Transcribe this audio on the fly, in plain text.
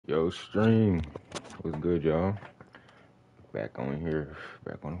Yo, stream. What's good, y'all? Back on here.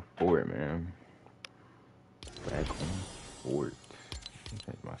 Back on the fort, man. Back on the fort.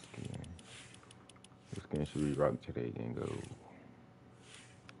 Change my skin. What skin should we rock today? Then go.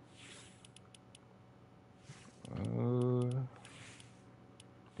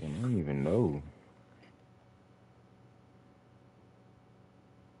 Damn, I don't even know.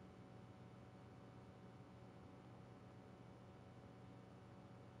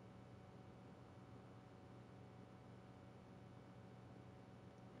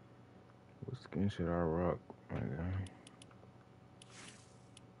 What skin should I rock? My God.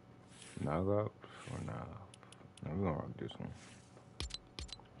 Nagop or nah? No, we're gonna rock this one.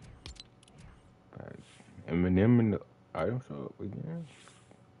 Eminem in the item shop again.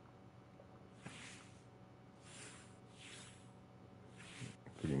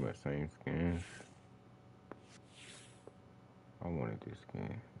 Pretty much same skins. I wanted this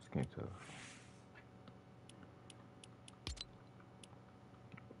skin. Skin tough.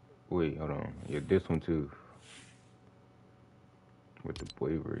 Wait, hold on. Yeah, this one too. With the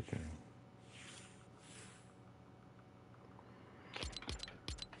boy version.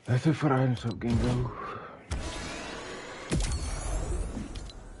 That's it for the item shop game, though.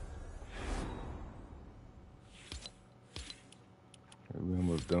 We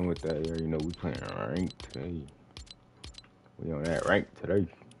almost done with that area. You know, we playing ranked today. We on that rank today.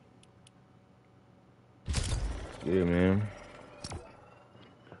 Yeah, man.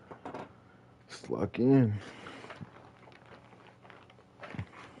 Just lock in.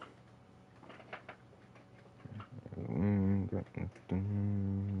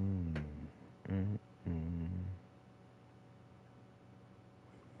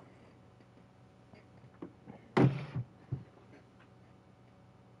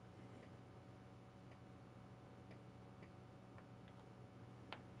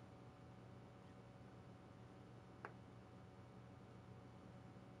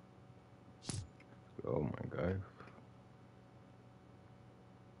 Oh my God.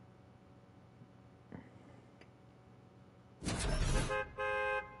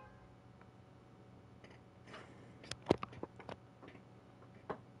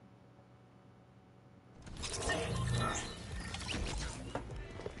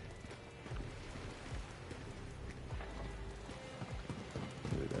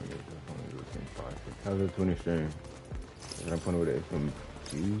 How's the 20 stream? I'm playing with the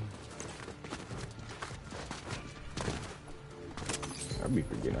SMG. I be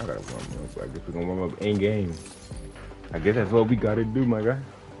forgetting I gotta warm up. I guess we're gonna warm up in game. I guess that's what we gotta do, my guy.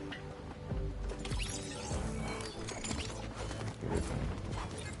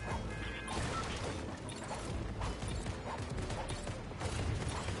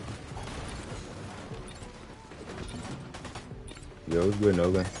 Yo, it's good,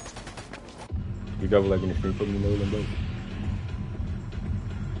 Nolan. You double like in the stream for me, Nolan, bro.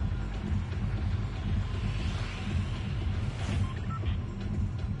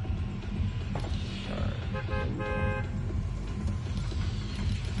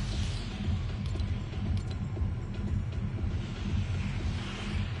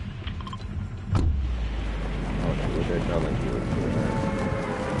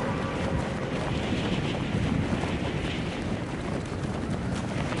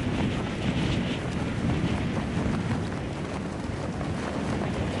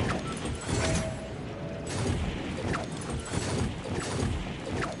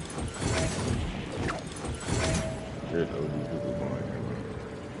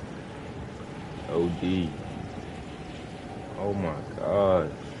 OD. Oh my gosh.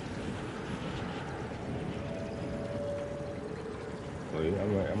 Wait,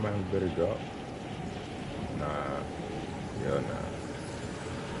 I might have a better drop. Nah. Yeah, nah.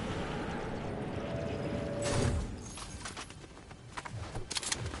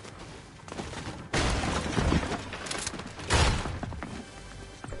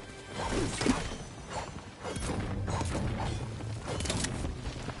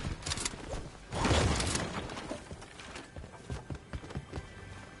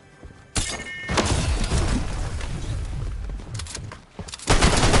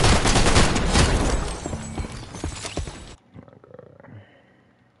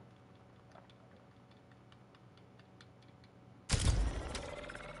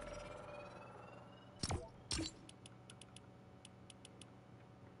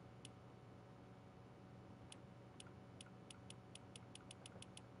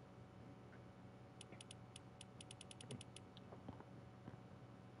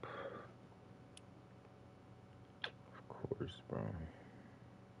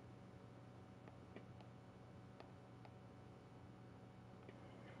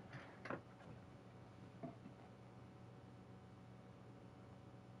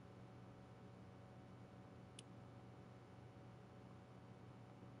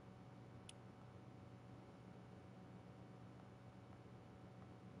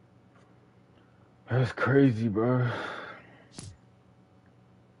 That's crazy, bro.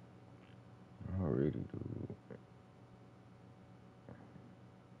 Already, dude.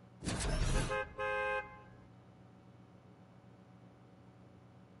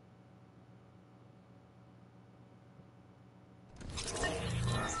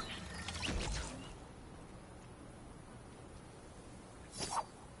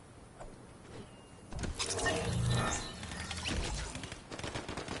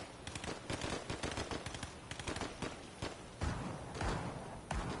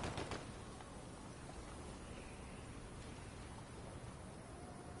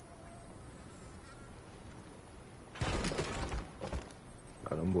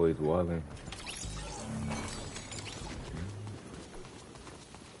 Them boys wildin'.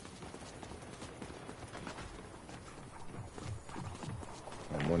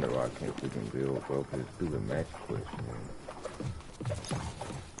 I wonder why I can't freaking build, bro, because it's through the match question.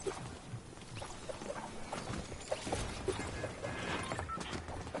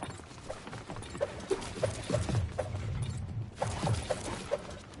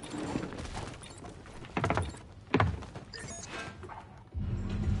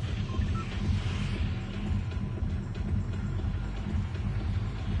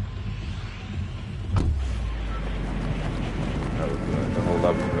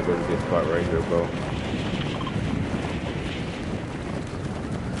 Right here, bro. Going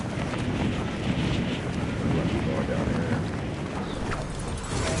down here.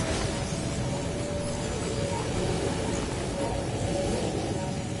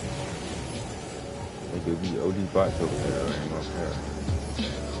 They do be OD bots over there, I ain't gonna care.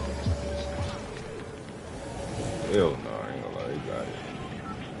 Hell no, I ain't gonna lie, he got it.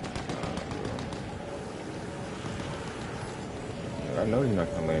 I know he's not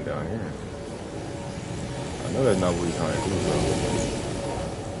gonna land down here. I know that's not what he's trying to do, bro.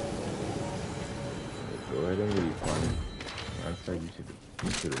 Go ahead and leave, funny. I said you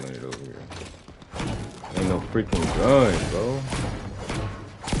should have landed over here. Ain't no freaking gun, bro.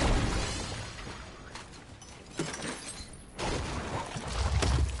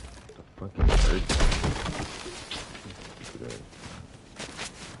 The fucking earth.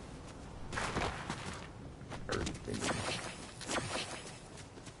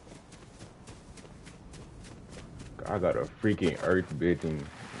 I got a freaking earth bitching.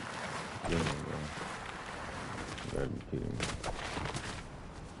 You gotta be kidding me.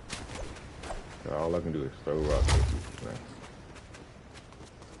 So all I can do is throw rocks at you, man.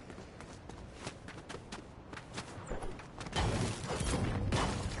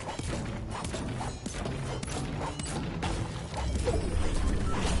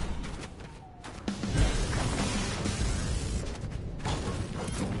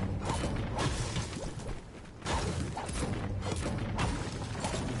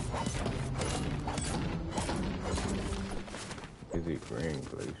 Is it Grand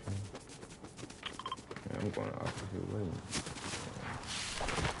Glacier? Yeah, I'm going the opposite way.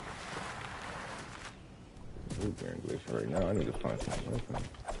 It's Grand Glacier right now. I need to find some weapons.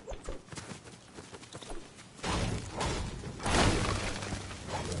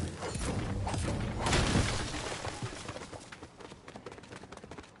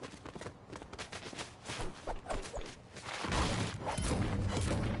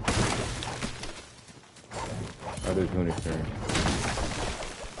 How does unit turn?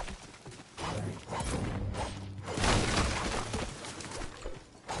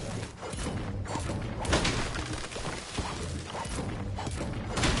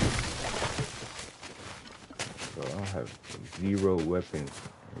 So I have 0 weapons.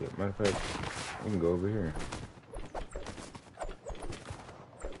 Yeah, matter of fact, we can go over here.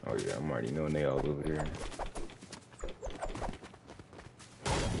 Oh yeah, I'm already knowing they all over there.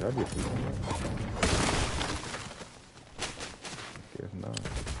 Did I just see something? Guess not.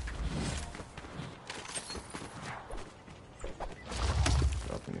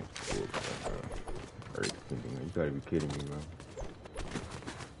 Stopping this shit, earth bending. You gotta be kidding me, bro.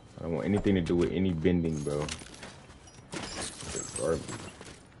 I don't want anything to do with any bending, bro. It's garbage.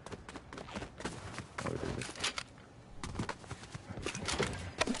 Oh, it is.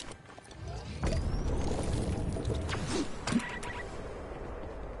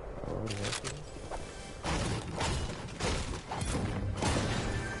 Oh, that's it.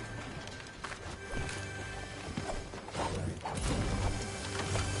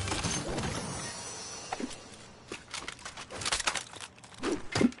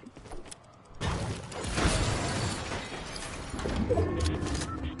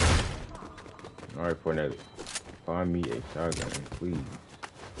 Alright, Fortnite, find me a shotgun, please.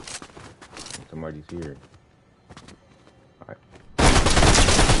 Somebody's here. Alright.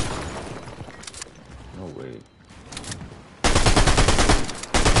 No way.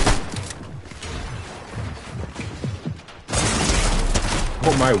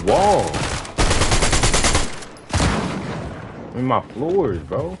 Oh, my wall. In my floors,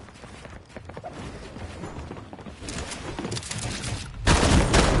 bro.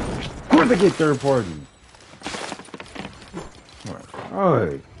 Of course I get third party. Oh my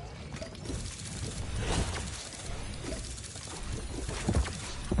God.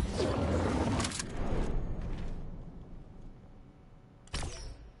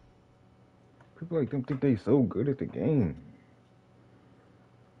 People like them think they so good at the game.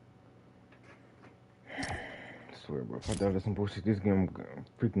 I swear, bro. If I die to some bullshit, this game, I'm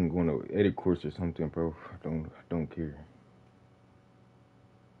freaking going to edit course or something, bro. I don't care.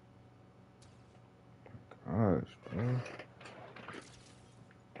 Gosh, bro.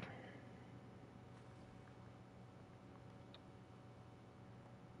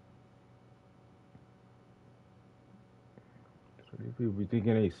 So these people be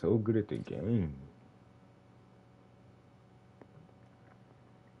thinking they so good at the game.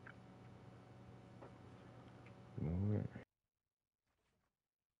 You know what?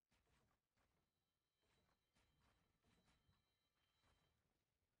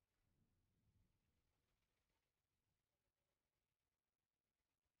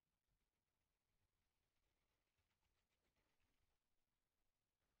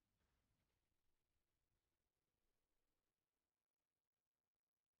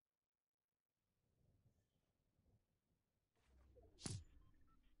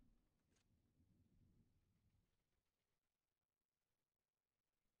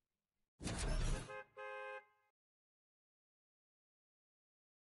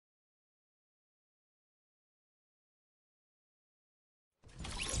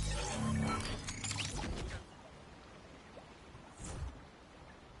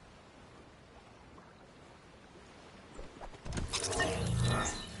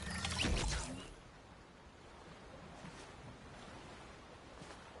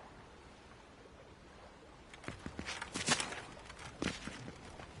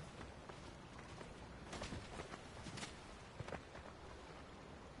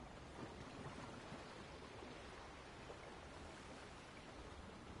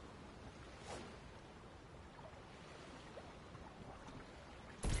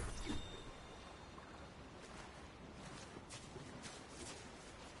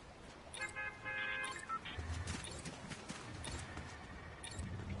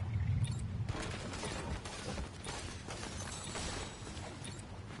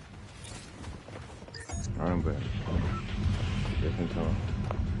 I'm back. Just in time.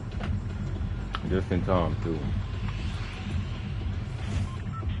 Just in time, too.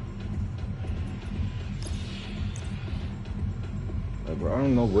 Like, bro, I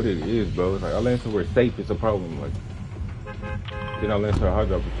don't know what it is, bro. It's like, I land somewhere safe, it's a problem. Like, then I land somewhere hard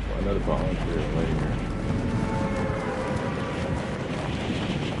drop, another problem. I'm sure later.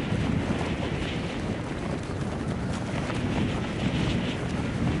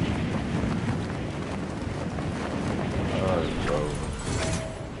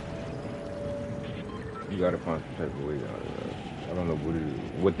 Gotta find some type of way out of that. I don't know what it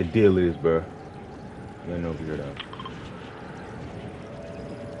is, what the deal is, bro. I ain't know figure it out.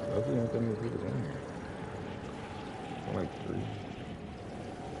 Hopefully, ain't that many people in here. Like 3.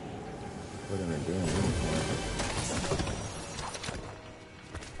 Put in a damn uniform.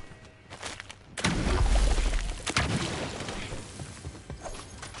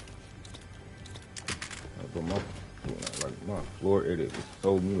 But my floor edit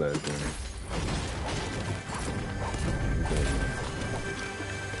sold me last game.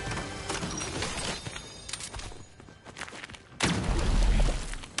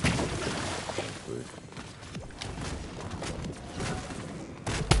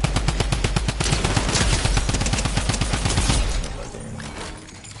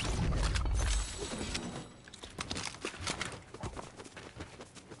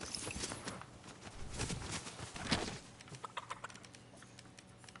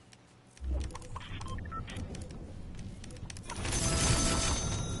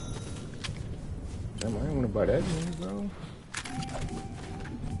 Damn, I ain't wanna buy that many, bro.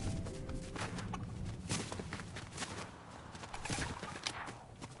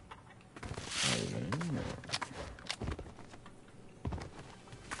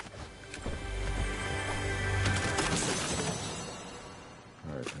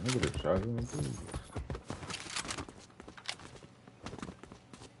 Alright, can I get a shotgun, please?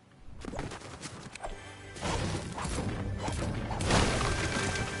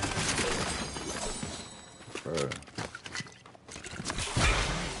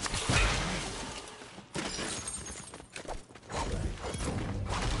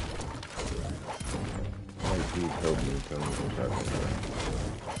 Tell me some shots.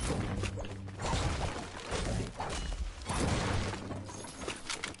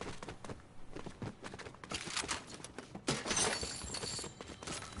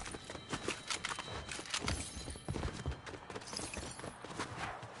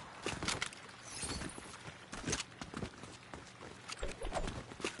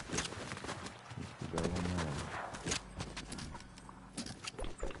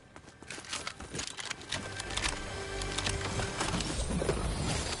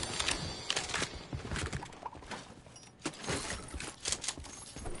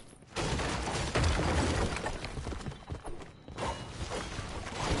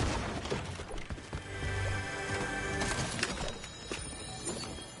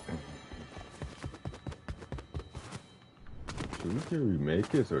 Should we can remake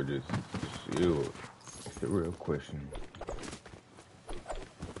this or just shield? It's the real question.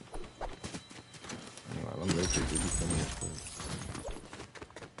 I'll make it. Give you some of this stuff.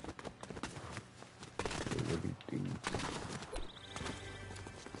 It really do.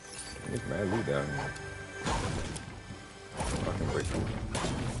 It's mad loot down here. I can break it.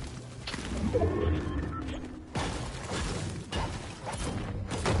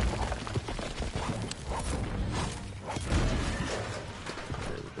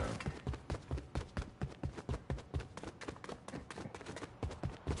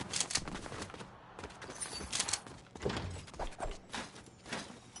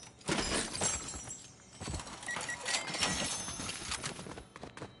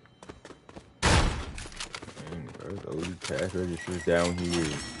 Cash registers down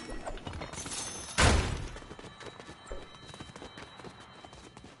here.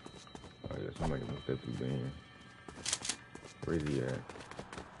 Oh yeah, somebody must definitely been here. Where's he at?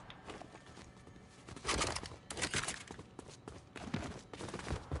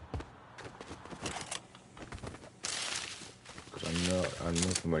 Cause I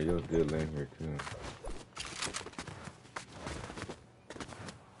know somebody else did land here too.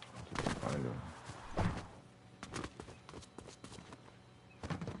 Find him.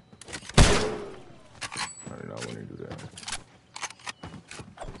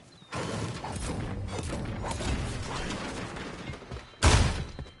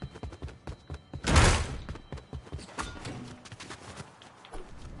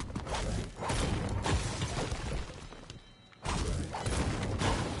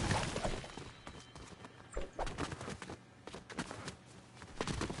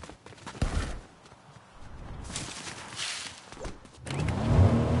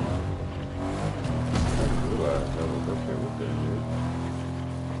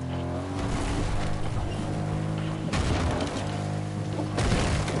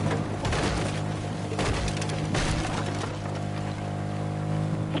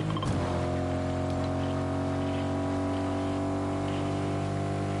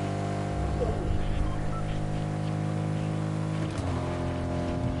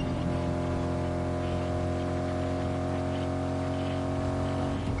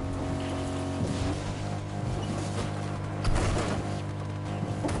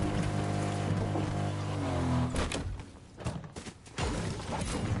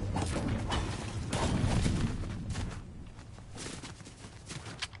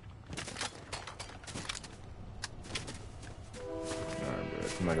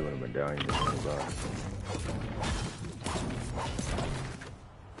 Somebody would have been down here in the box.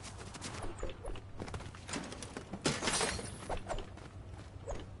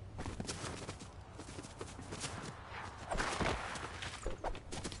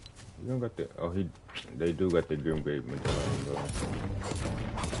 You don't got the, oh, they do got the Grim Grave medallion though.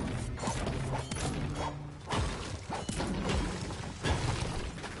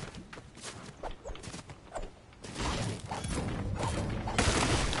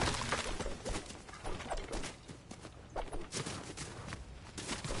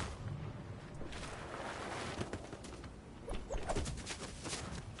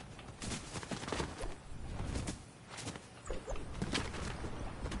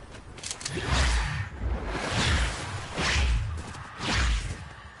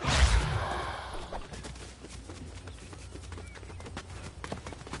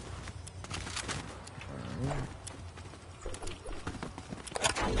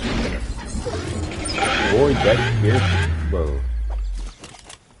 Boy, that scared, bro.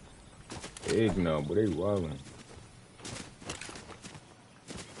 Egg no, but they wildin'.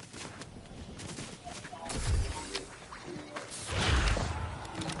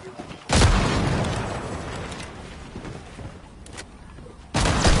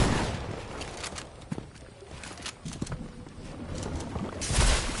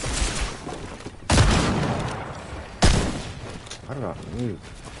 Who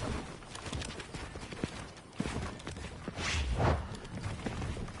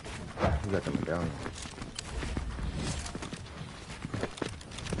got them down?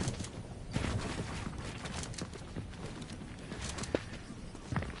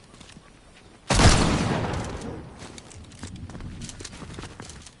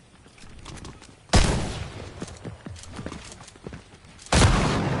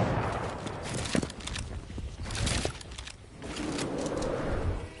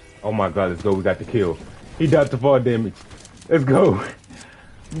 Oh my god, let's go. We got the kill. He died to fall damage. Let's go.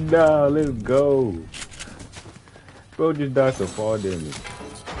 Nah, let's go. Bro just died to fall damage.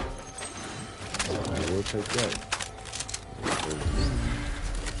 Alright, we'll take that.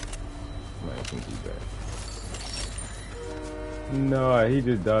 Might can do that. Nah, he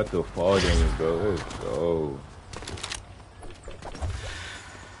just died to fall damage, bro. Let's go.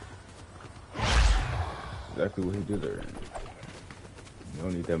 Exactly what he deserved. You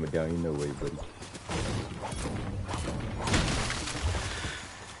don't need that medallion no way, buddy.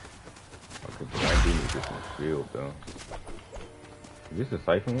 Okay, but I do need this one shield, though. Is this a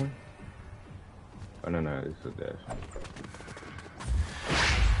siphon one? Oh, no, this is a dash.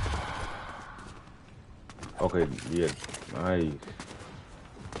 Okay, yeah, nice.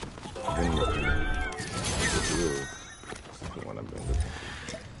 Then the shield. That's the one I've been looking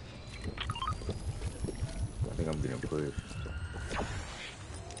for. I think I'm getting pushed.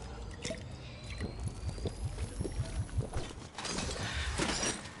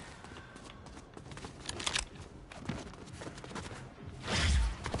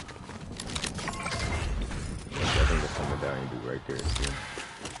 Right there, too.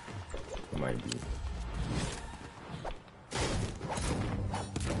 Might be.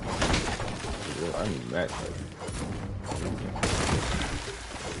 I need match like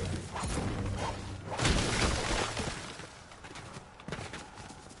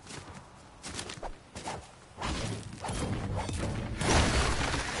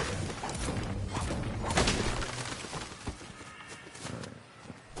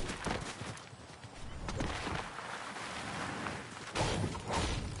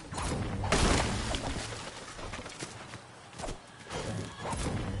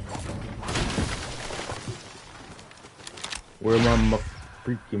where am I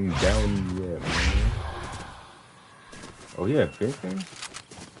freaking down yet, man? Oh yeah, 15?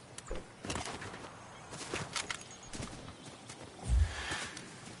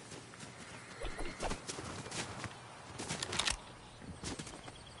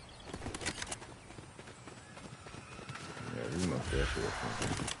 Yeah, we must have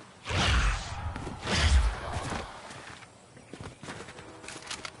something.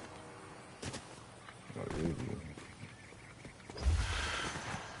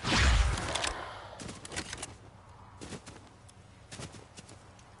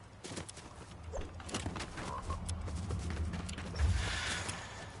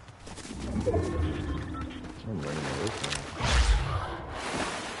 I'm running away from him.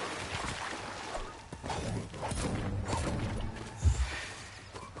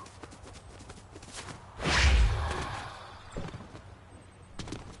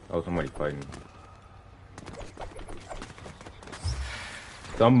 Oh, somebody fighting.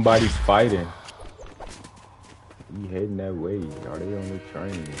 Somebody's fighting. He heading that way. Are they on the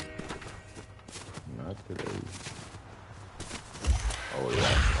train? Not today. Oh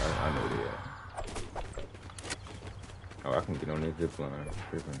yeah, I know that. Oh, I can get on this zip line.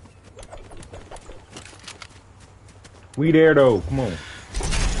 Tripping. We there though. Come on.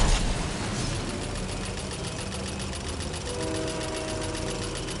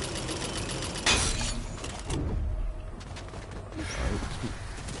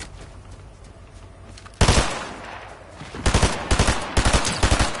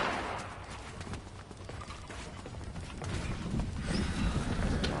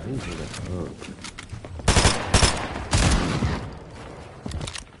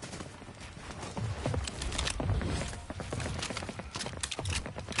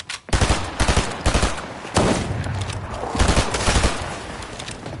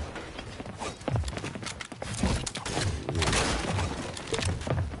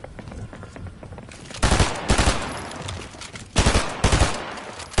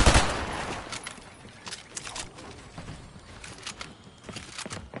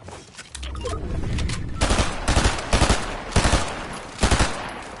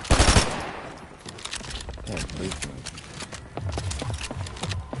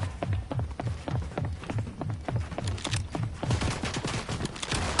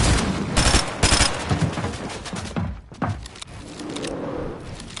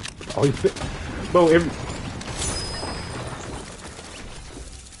 Oh, he's fit. Bro,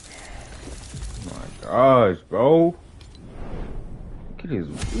 gosh, bro. It is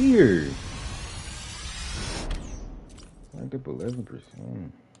weird. Ranked up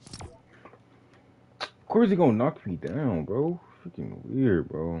 11%. Of course he gonna knock me down, bro. Freaking weird,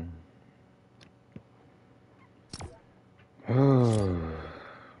 bro.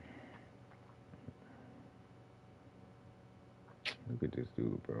 Look at this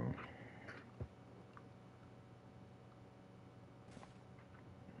dude, bro.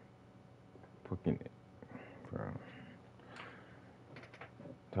 Fucking it, bro.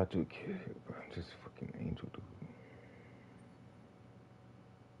 Tattoo kid, bro. Just fucking angel dude.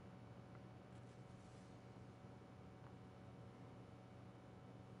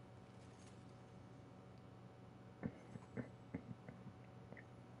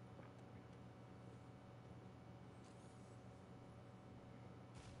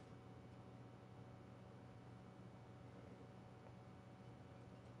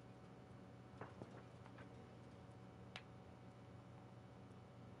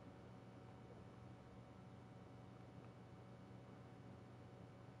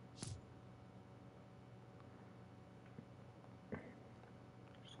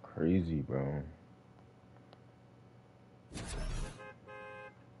 It's crazy, bro.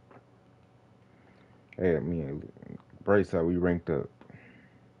 Hey, me and Bright side, we ranked up.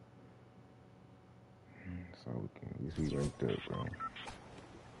 So we can, at least we ranked up, bro.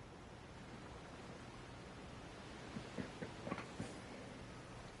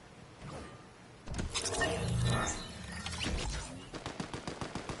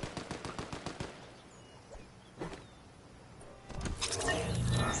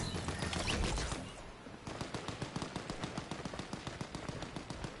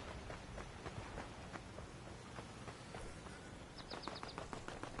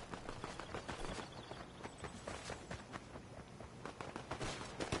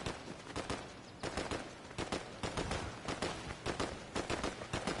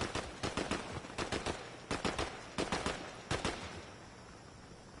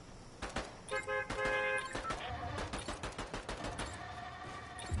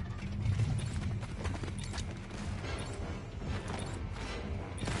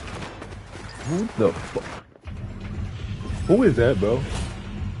 Who the fuck? Who is that, bro?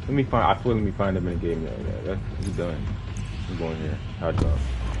 Let me find. I feel. Let me find him in the game. Yeah, that's he's done. I'm going here. Hot dog.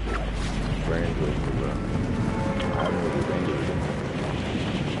 Brand good, bro. I don't know what brand good is.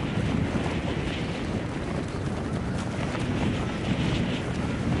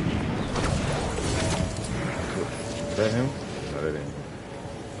 Is that him? No, that ain't him.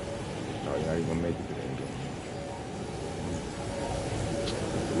 No, you're not even gonna make it to the end game.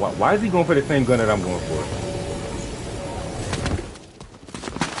 Why is he going for the same gun that I'm going for?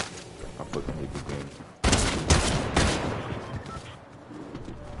 I fucking hate this game.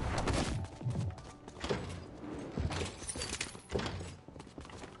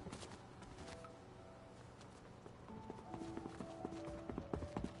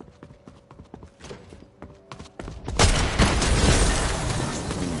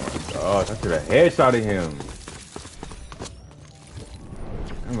 Oh, I should have headshotted him.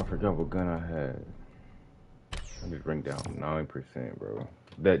 I forgot what gun I had. I just bring down 9%, bro.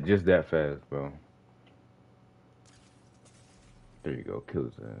 That just that fast, bro. There you go,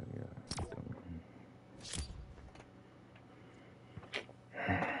 kills that.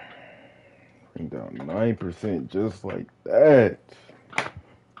 Yeah. Bring down 9% just like that.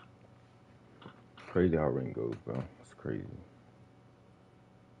 Crazy how ring goes, bro. It's crazy.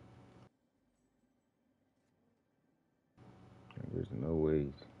 There's no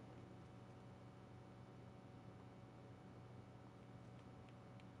ways.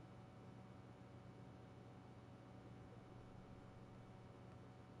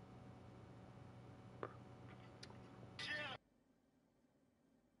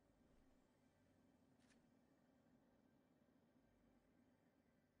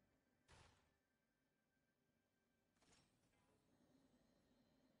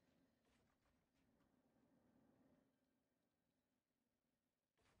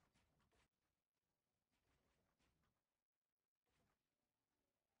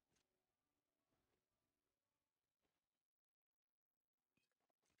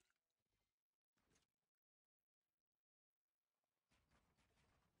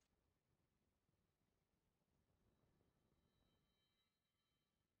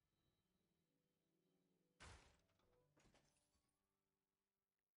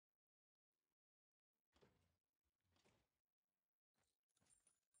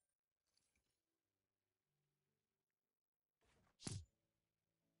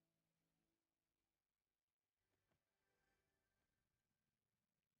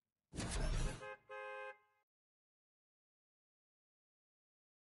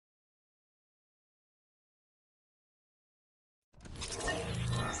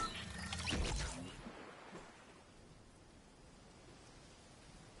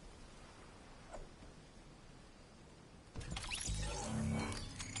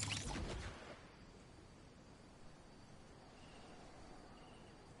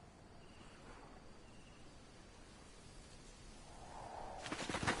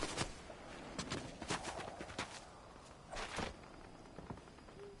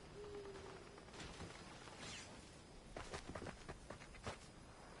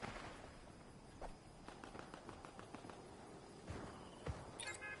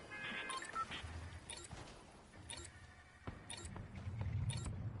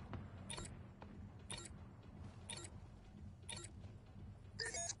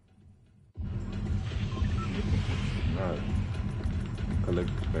 collect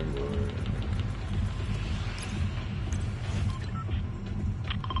the springboard.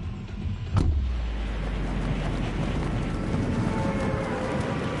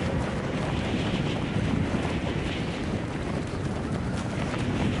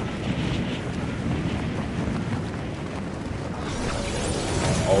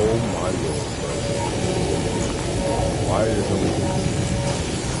 Oh my lord, bro. Why is it so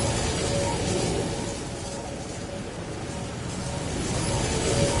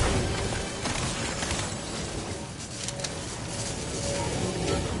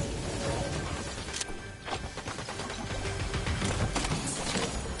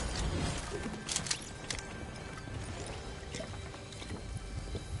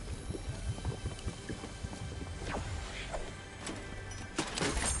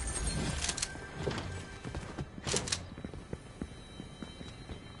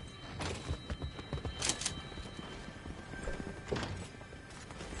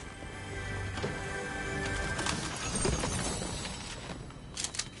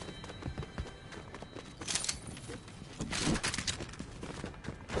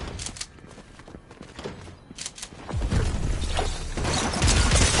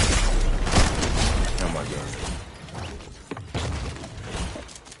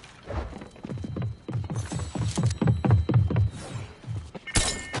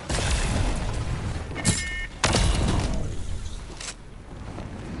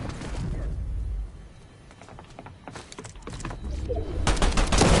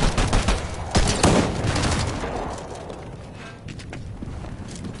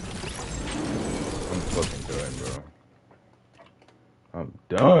I'm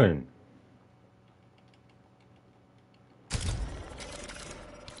done.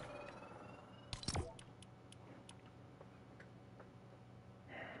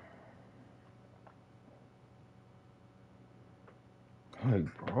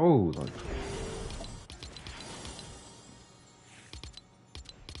 Like, bro, like.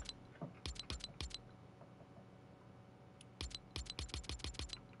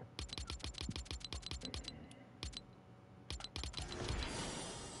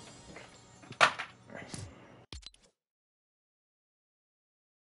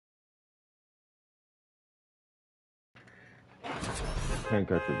 Can't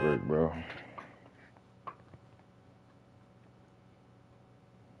catch a break, bro.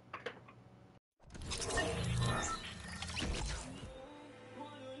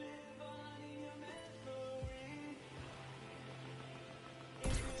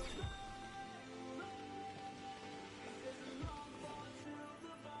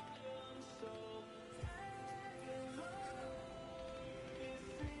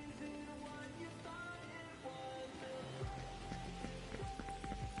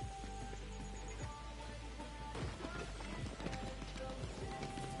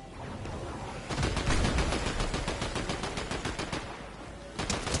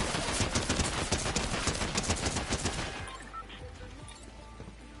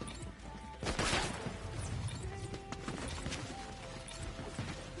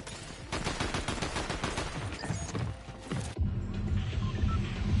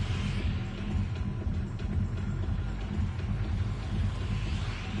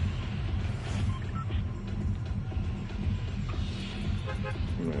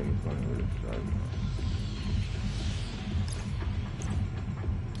 Man, it's funny with this shot.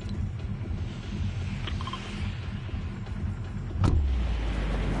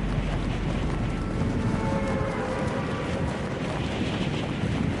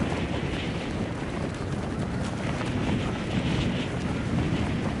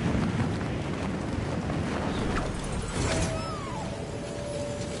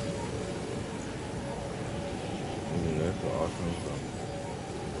 That's awesome.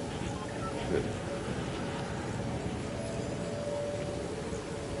 Good.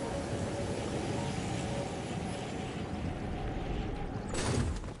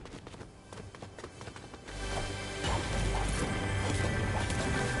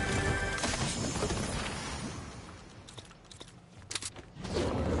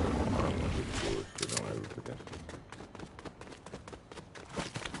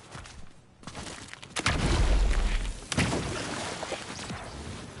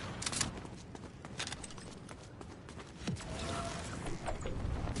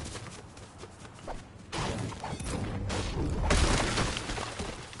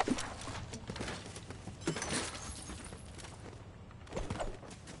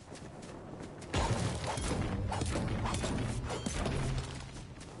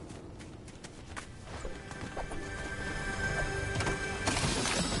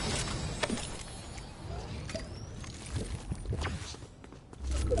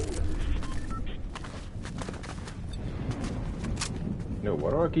 Yo, why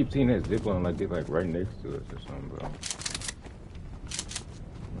do I keep seeing that zip line like they like right next to us or something, bro? I don't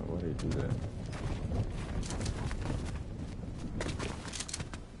know why they do that.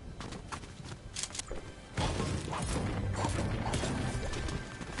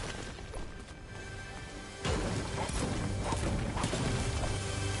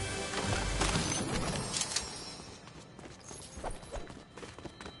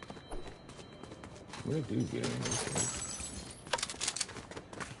 Where do you get in this thing?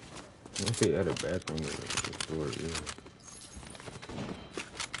 Let's say at a bathroom or the store, yeah.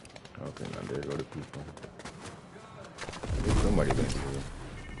 Okay, now there go the people. There's somebody back here.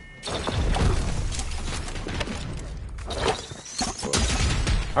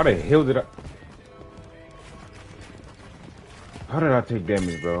 How the hell did I... How did I take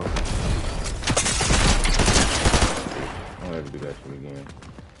damage, bro? I don't ever do that shit again.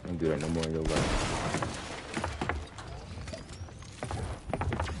 Don't do that no more in your life.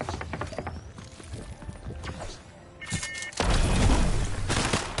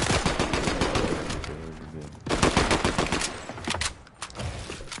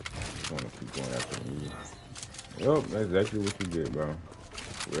 Yup, that's exactly what you did, bro.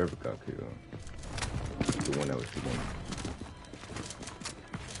 Whoever got killed. The one that was shooting.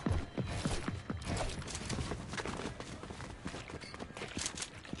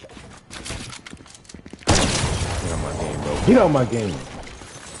 Get out my game, bro. Get out my game!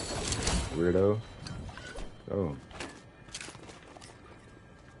 Weirdo. Oh.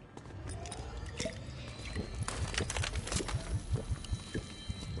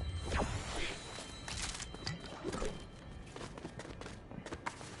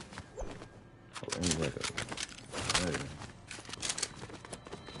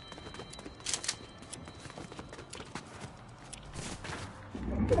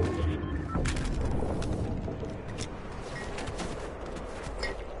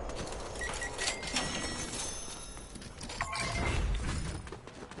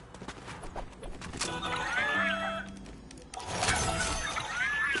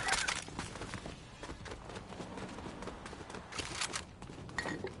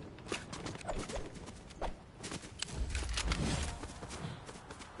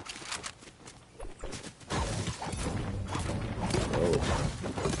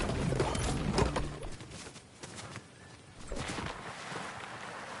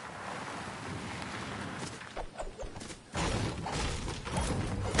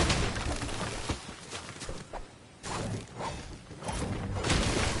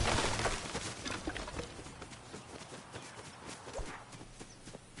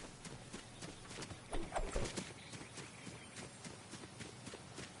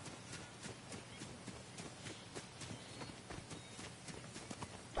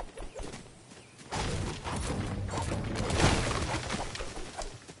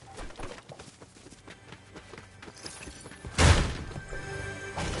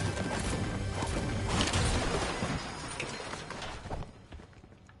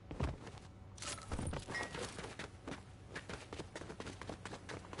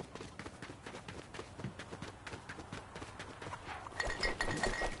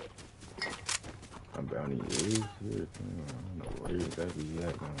 Bounty is here. I don't know where exactly he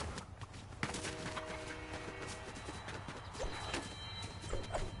at now.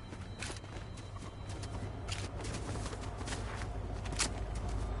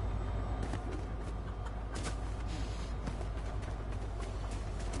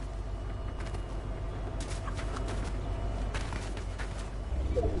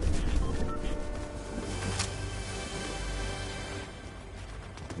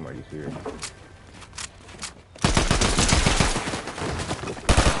 Somebody's here.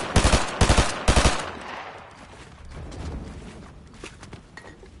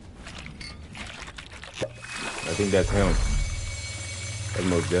 I think that's him. That's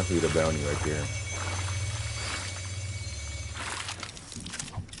most definitely the bounty right there.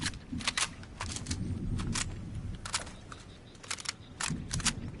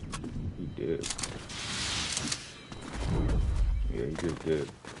 He did. Yeah, he just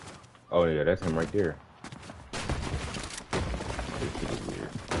did. Oh yeah, that's him right there. This shit is weird.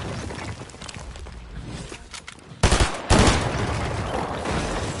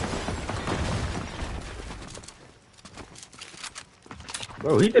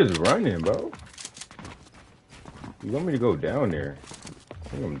 Bro, he just running, bro. You want me to go down there? I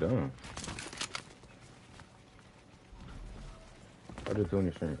think I'm done. I just doing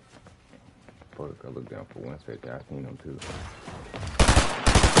the stream. Fuck, I looked down for 1 second. I seen him too.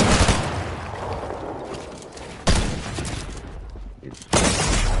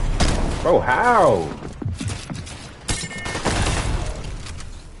 Bro, how?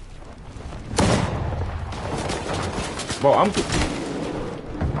 Bro, I'm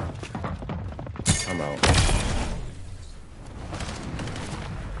out.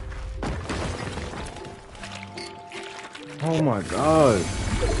 Oh my god.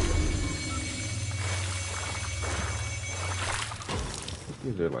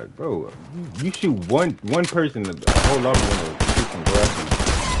 They're like, bro, you shoot one person, the whole lobby window, shoot some glasses.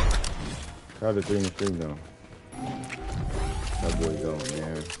 Try the 3 in the stream though. That boy going,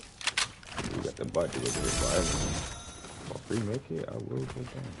 man. We got the bot to go to the revival. Oh, free med kit, I will take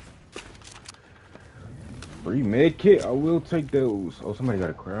that. Free med kit, I will take those. Oh, somebody got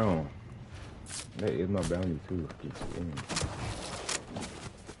a crown. That is my bounty too. Keep it in.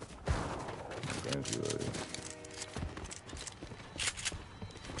 Thank you, buddy.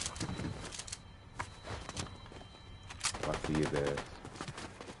 I see his ass.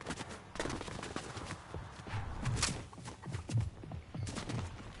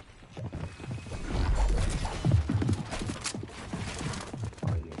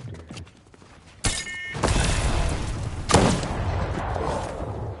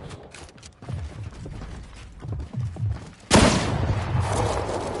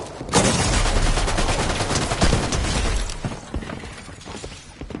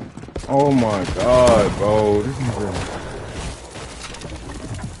 Oh my god, bro. This is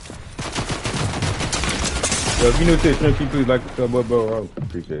Yo, if you new to the stream, can you please like the sub up, bro? I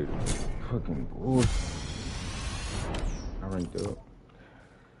appreciate it. Fucking bullshit. I ranked up.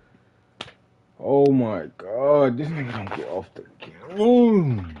 Oh my god, this nigga don't get off the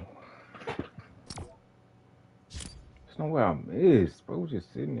game. There's no way I missed, bro. Was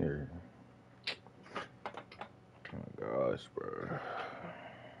just sitting there. Oh my gosh, bro.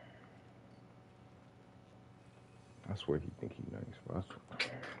 I swear he think he nice, bro. I swear.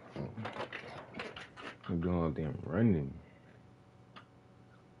 I'm doing all damn running.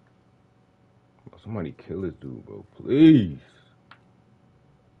 Somebody kill this dude, bro. Please.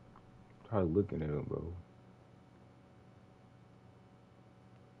 Try looking at him, bro.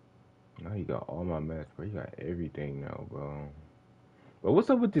 Now he got all my mats, bro. He got everything now, bro. But what's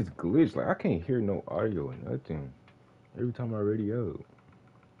up with this glitch? Like, I can't hear no audio or nothing. Every time I radio.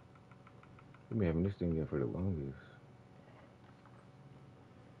 We've been having this thing there for the longest.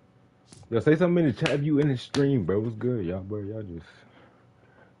 Yo, say something in the chat if you in the stream, bro. What's good, y'all, bro? Y'all just...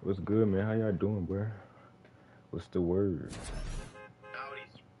 What's good, man? How y'all doing, bro? What's the word?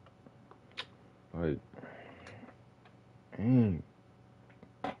 Like...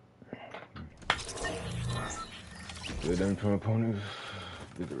 Good them from opponents.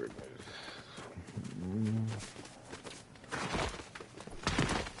 Get the regulars.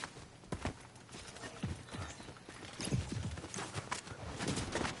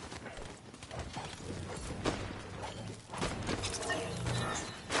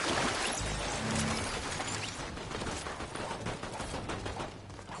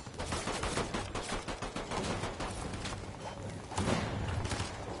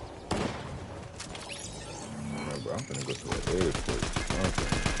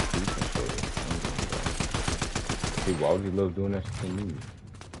 Why would you love doing that to me?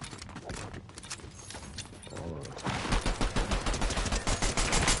 Oh.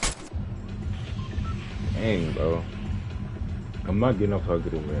 Dang, bro. I'm not getting off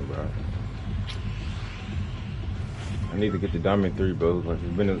target man, bro. I need to get the diamond 3, bro. Like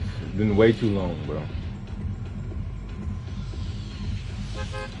it's been way too long, bro.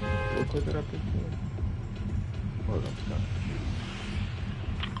 What clip did I pick for? Hold on, stop.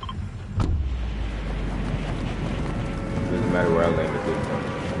 Doesn't matter where I land at this point.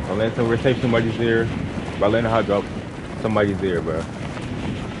 If I land somewhere safe, somebody's there. If I land a hot drop, somebody's there, bro. You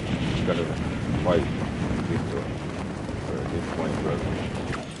gotta fight this point, bro.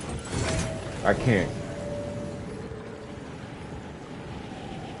 I can't.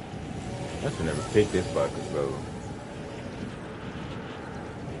 I should never pick this spot, bro.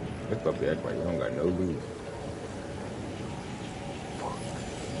 This puppy act like you don't got no loot.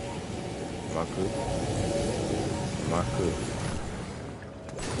 My cook. My cook.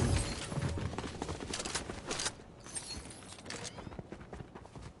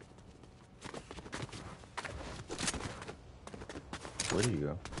 Where do you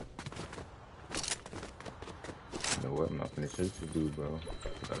go? You know what? I'm not gonna chase this dude, bro.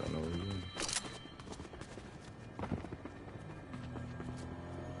 I don't know where he is.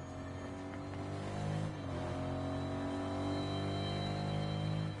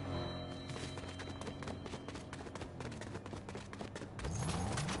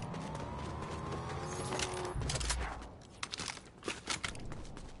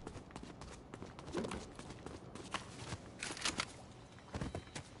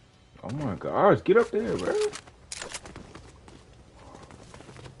 Oh my gosh, get up there, bro.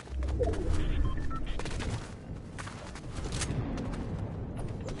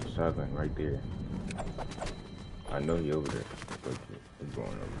 there. I know he over there. But he's going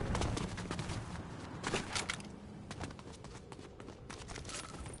over there.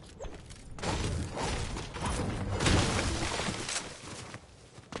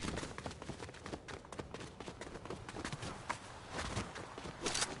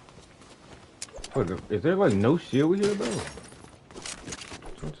 Is there like no shield here though?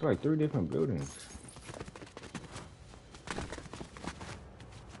 It's like 3 different buildings.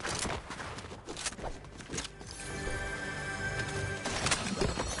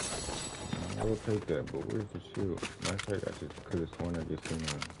 I will take that, but where's the shield? Matter of fact, I just could have sworn I just seen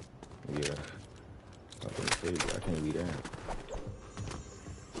one. Yeah. I was gonna say, I can't be that.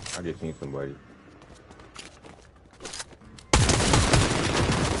 I just seen somebody.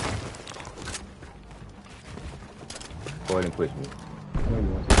 Go ahead and push me.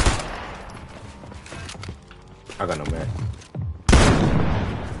 I got no match.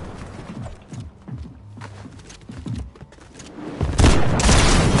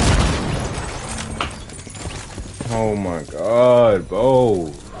 Oh my god,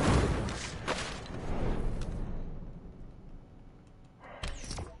 bro.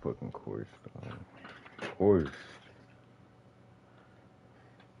 Fucking course, bro. Of course.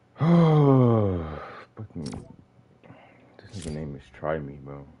 Fucking. This nigga name is Try Me,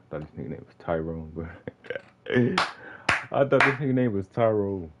 bro. I thought this nigga name was Tyrone, bro. I thought this nigga name was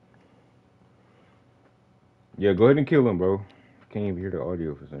Tyrone. Yeah, go ahead and kill him, bro. Can't even hear the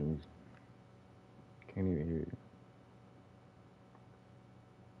audio for some reason. Can't even hear it.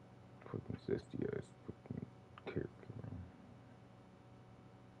 Fucking zesty ass fucking character,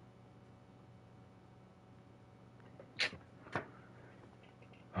 bro.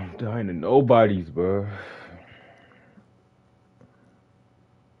 I'm dying to nobodies, bro.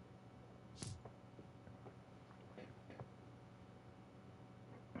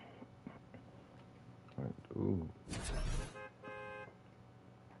 Ooh.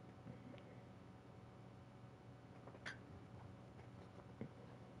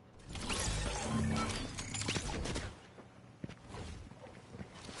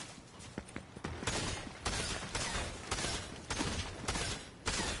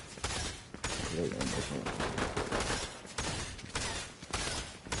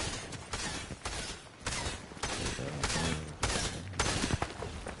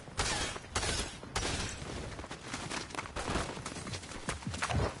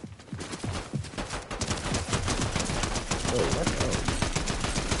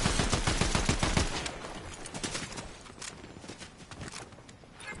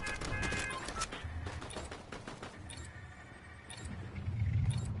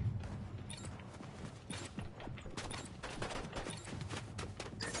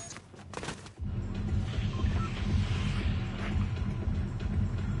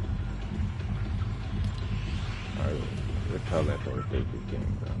 Tell that don't take this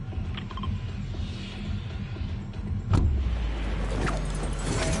game, bro.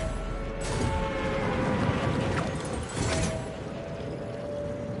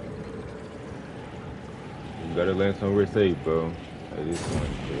 You gotta land somewhere safe, bro. At this point, I'm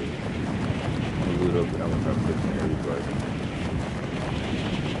gonna loot up and I'm gonna start fixing everybody.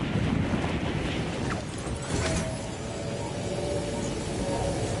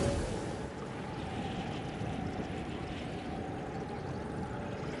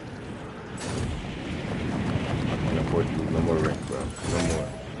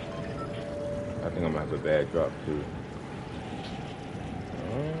 Bad drop too.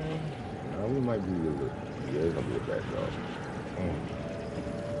 No, we might be a little. Yeah, it's gonna be a bad drop.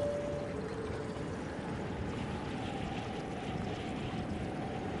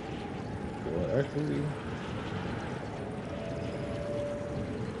 Well, actually,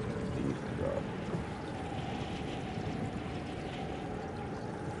 these drop.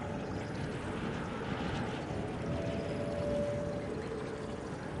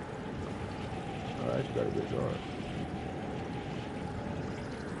 Alright, you got a good drop.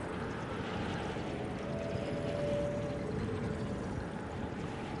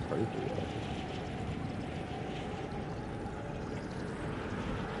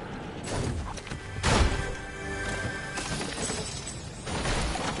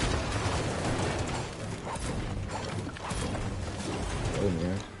 Oh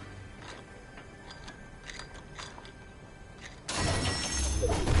man.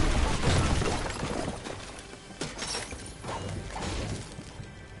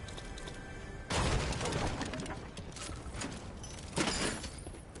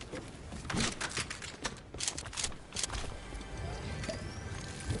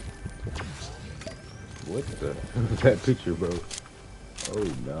 What the? That picture, bro. Oh,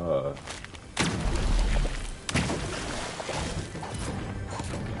 nah.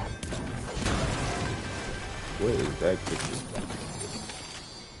 What is that picture?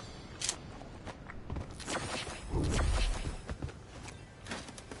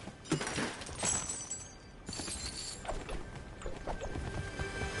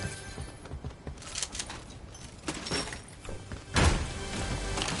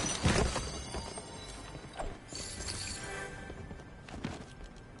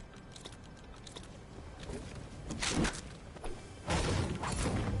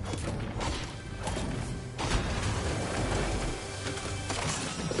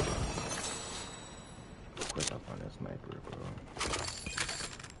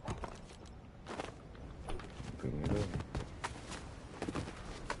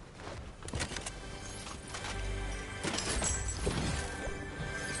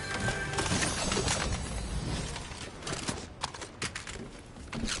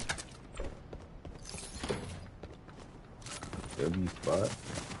 W spot.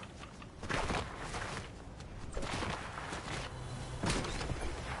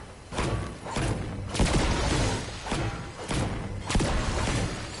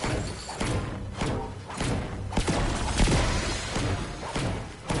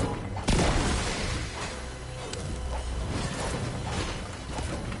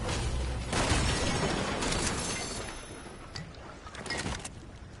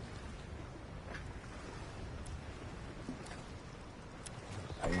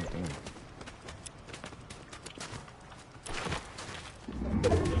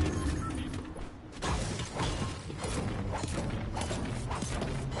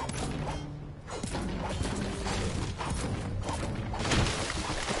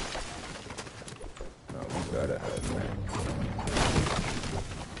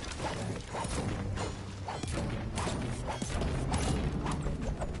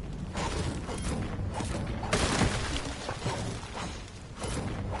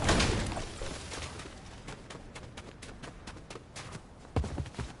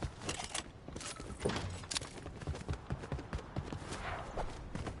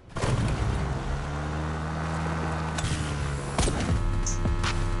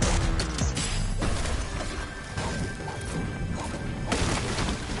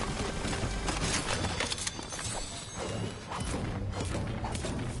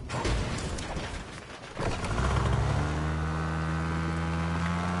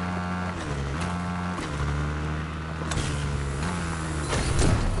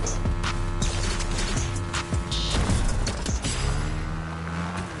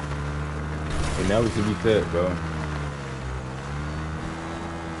 Now we should be set, bro.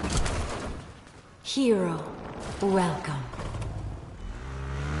 Hero, welcome.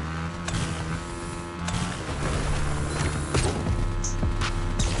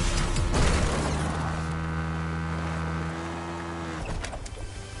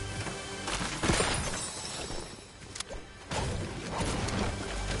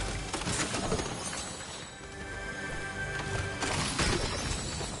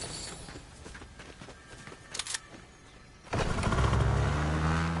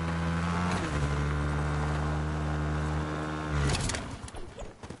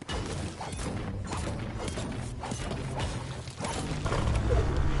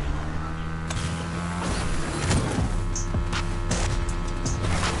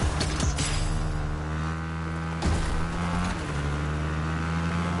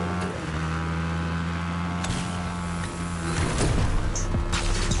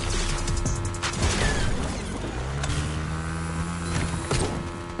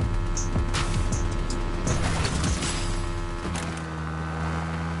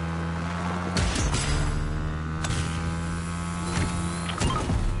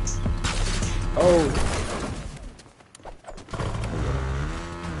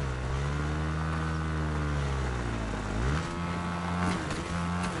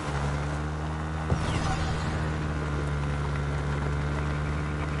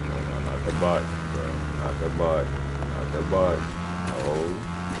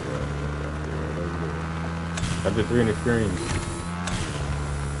 After 3 in the screen.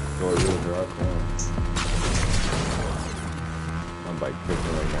 So it will drop down. I'm like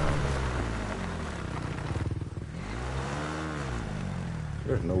tripping right now.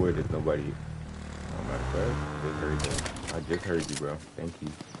 There's no way there's nobody. Oh my god. Just heard you. I just heard you, bro. Thank you.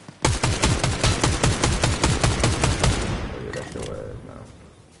 Oh yeah, that's your ass now.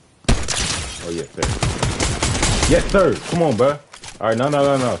 Oh yes, sir. Yes, sir. Come on, bro. Alright,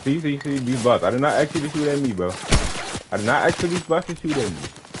 no. See, these bots. I did not ask you to shoot at me, bro. I did not ask for these bots to shoot at me.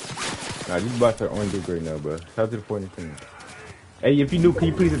 Nah, these bots are on dick right now, bro. Shout out to the Fortnite team. Hey, if you new, can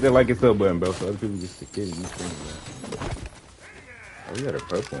you please hit that like and sub button, bro, so other people just get these things, bro. Oh, you got a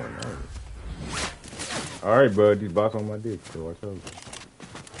purple one, nice. Alright, bro. These bots on my dick, so watch out.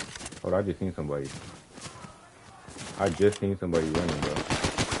 Hold on, I just seen somebody. I just seen somebody running, bro.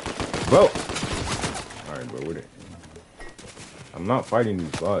 Bro! Alright, bro, what it? I'm not fighting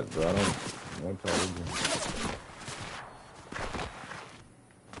these bots, bro. I don't want y'all to do.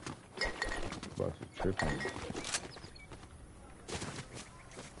 Bots is tripping.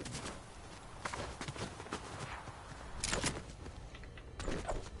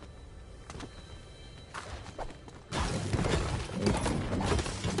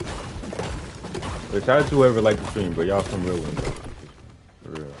 But shout out to whoever liked the stream, but y'all some real ones, bro.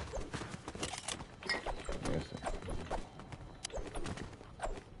 For real.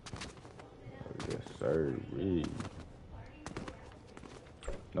 Yes, sir. Yeah.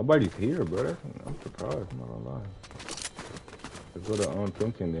 Nobody's here, bro. I'm surprised. I'm not gonna lie. Let's go to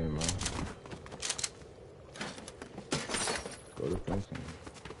fencing then, man. Let's go to fencing.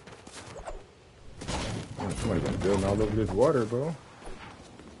 Man, somebody been building all over this water, bro.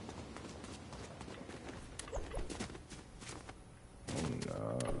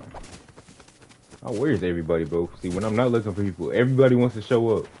 Oh, where's everybody, bro? See, when I'm not looking for people, everybody wants to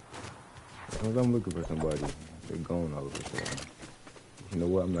show up. As long as I'm looking for somebody, they're going all over the place. You know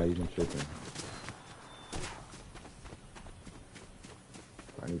what? I'm not even tripping.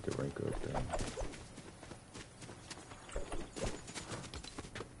 I need to rank up there.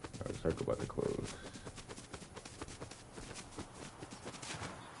 Alright, circle about to close.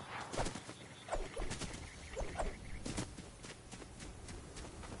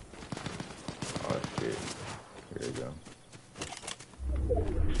 Oh shit. Here we go.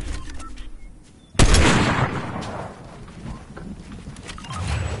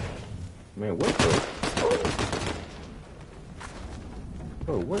 Man, what the?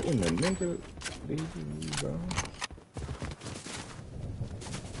 Bro, what in the ninja did he do, bro?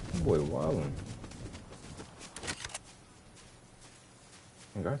 That boy wildin'.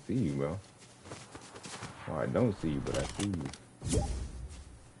 Like, I see you, bro. Well, I don't see you, but I see you.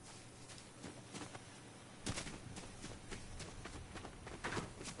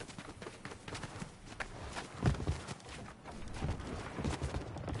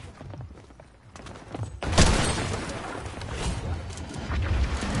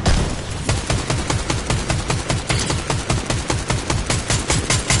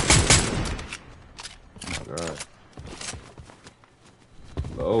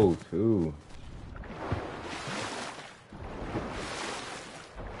 Low, too.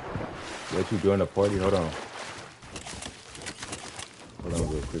 Let you join the party? Hold on. Hold on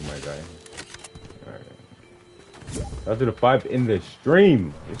real quick, my guy. Alright. Shout out to the 5 in the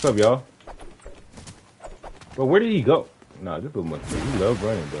stream. What's up, y'all? Bro, where did he go? Nah, this little must be. He love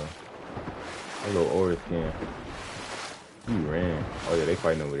running, bro. That little aura scan. He ran. Oh, yeah, they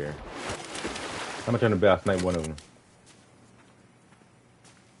fighting over there. I'm trying to bet I snipe one of them.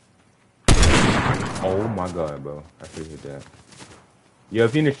 Oh my god, bro. I should hit that. Yo,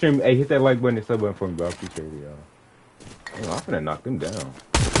 if you're in the stream, hey, hit that like button and sub button for me, bro. I appreciate it, y'all. I'm finna knock them down.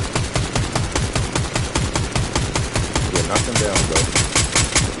 Yeah, knock them down, bro.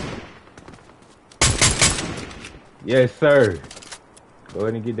 Yes, sir. Go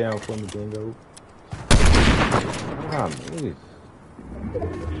ahead and get down for me, Dingo. Ah, I missed.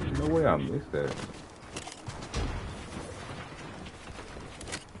 No way I missed that.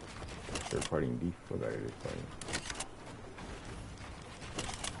 Third party in deep fuck out of this thing.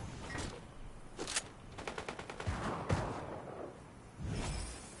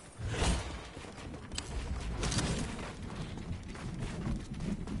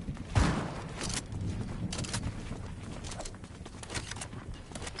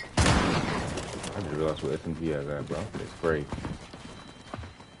 I just realized what SMG I got, bro. It's spray.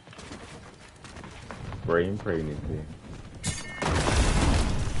 Spray and pray in this thing.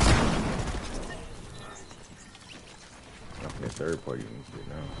 That third party and shit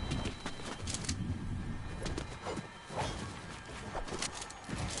now.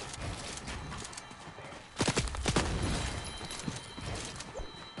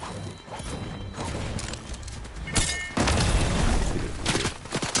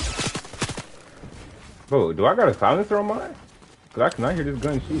 Bro, do I got a silencer on mine? Cause I cannot hear this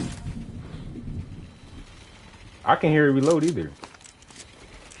gun shoot. I can't hear it reload either.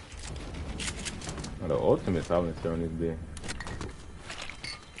 Oh, the ultimate silencer on this bit.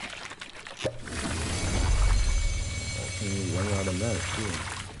 Running out of maps too.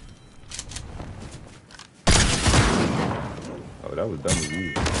 Oh, that was dumb of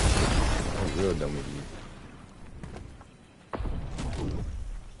you. That was real dumb of you.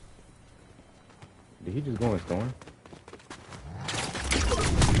 Did he just go in storm?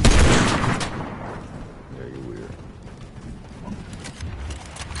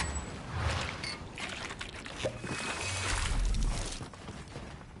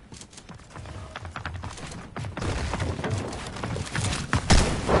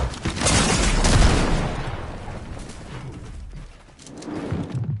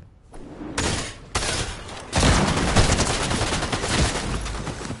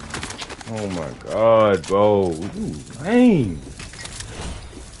 god, bro. You lame.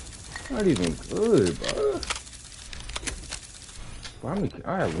 Not even good, bro.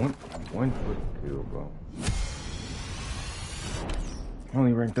 I had one quick kill, bro.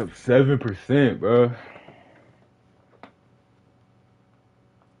 Only ranked up 7%, bro.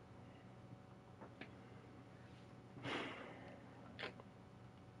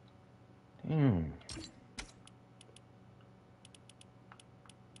 Damn.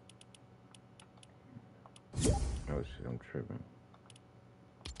 Oh shit, I'm tripping.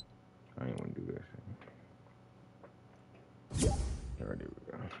 I ain't wanna do that shit. Alright, there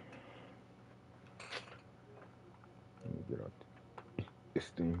we go. Let me get out this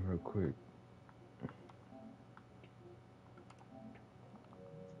thing real quick.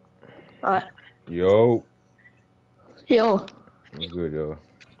 Alright. Yo. Yo. What's good, yo?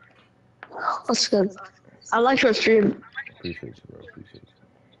 What's good? I like your stream. Appreciate you, bro. Appreciate you.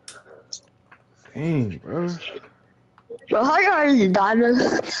 Dang, bro. Bro, how are you diamond?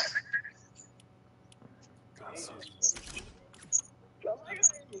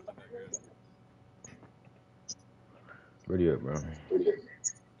 Ready up, bro.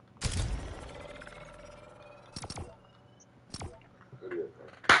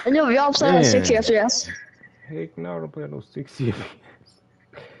 I know we all play on 60 FPS. Heck no, I don't play no 60 FPS.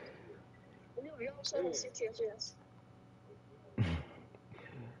 I know we all play on 60 FPS.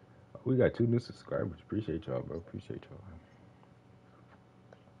 We got 2 new subscribers. Appreciate y'all, bro. Appreciate y'all.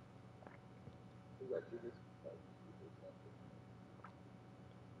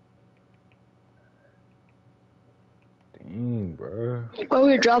 Dang, bro. Where are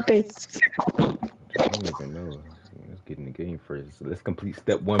we dropping? I don't even know. Let's get in the game first. So let's complete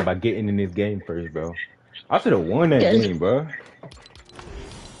step 1 by getting in this game first, bro. I should have won that game, bro.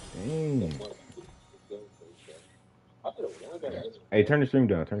 Dang. Hey, turn the stream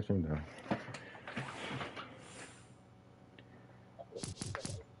down. Turn the stream down.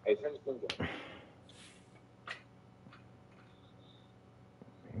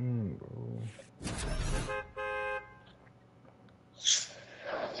 Dang, bro.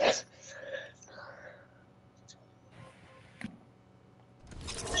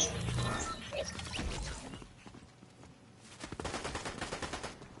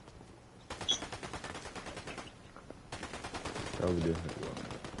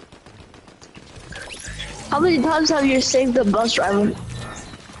 How many times have you saved the bus driver?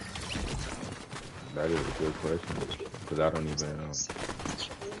 That is a good question, because I don't even know.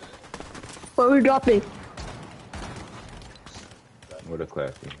 Where are we dropping? What a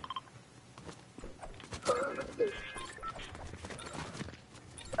classy.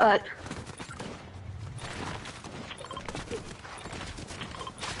 Alright.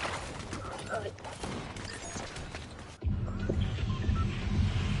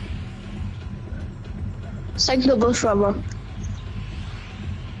 Save the bus driver.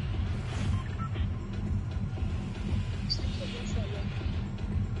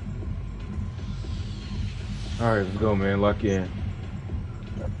 Alright, let's go, man. Lock in.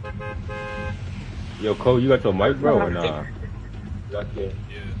 Yo, Cole, you got your mic, bro, or nah? Lock in.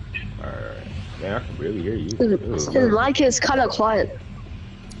 Yeah. Alright. Man, I can barely hear you. His mic is kind of quiet.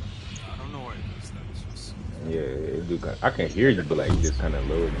 I don't know what it is. Just... Yeah, it do I can hear you, but like, you just kind of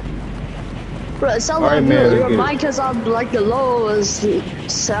low. Bro, it sounds Alright, like man, your mic is on like the lowest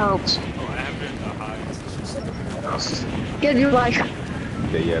sounds. Oh, I have it in the highest. Get your mic.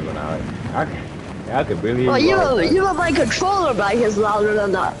 Yeah, but I can barely hear Oh, you. even my controller mic is louder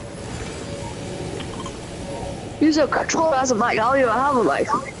than that. Use your controller as a mic. I don't even have a mic.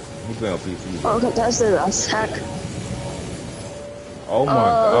 You play on PC. Oh, contested as heck. Oh my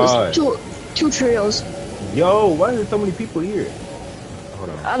god. Two trios. Yo, why is there so many people here? Hold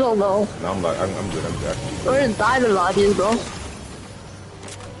on. I don't know. No, I'm good. We're in diamond lobbies, bro.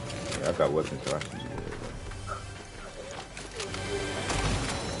 Yeah, I got weapons, so I should be good.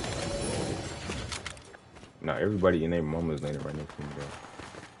 Nah, everybody in their mama's landing right next to me, bro.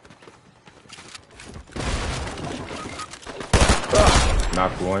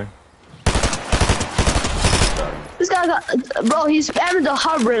 Knocked one. This guy got, bro, he's spamming the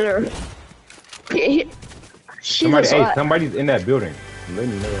Harbinger. Somebody's in that building. Let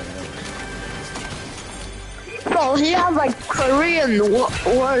me know that now. Bro, he has like Korean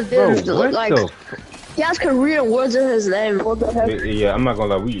words. Bro, what like, he has Korean words in his name. What the heck? Yeah, I'm not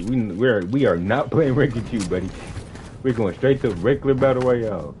gonna lie. We are not playing Ranking 2, buddy. We're going straight to regular battle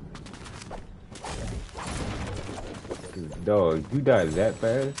royale. Dog, you die that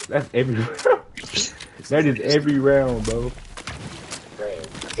fast? That's every round. That is every round, bro.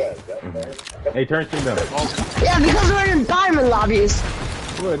 Hey, turn shit down. Yeah, because we're in diamond lobbies.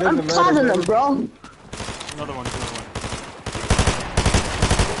 Well, I'm platinum, bro. Another one, another one.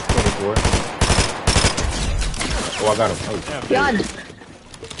 24. Oh, I got him. Oh, Yeah, God.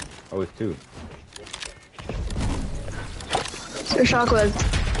 Oh, it's 2. Your shockwave.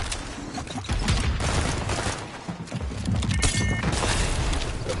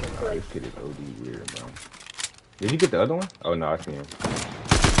 Oh, this kid is OD weird, bro. Did you get the other one? Oh, no, I see him.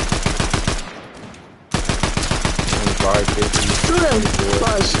 25, 50, Shoot him. 24,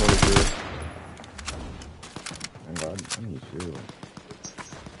 Buzz. 22. Oh, I need shield.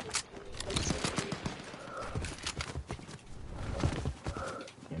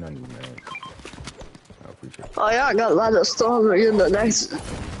 And I need mags. I appreciate it. Oh yeah, I got a lot of storm in the next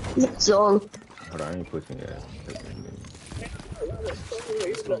zone. Hold on, I ain't pushing yet.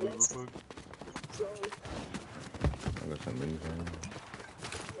 Let's go real quick. I got some minigun.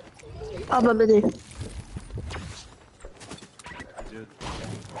 I'm a mini. Dude.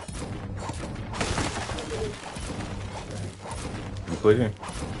 You pushing?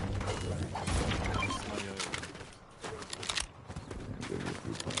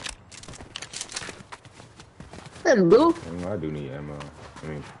 And blue. I do need ammo. I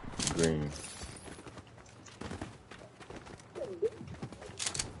mean, green.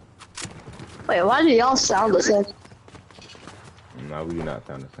 Wait, why do y'all sound the same? No, we do not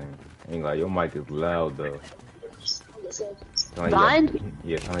sound the same. Ain't like your mic is loud though. Sound like Mine?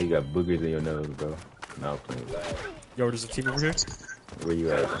 yeah, sound like you got boogers in your nose, bro. No, playing. Yo, there's a team over here. Where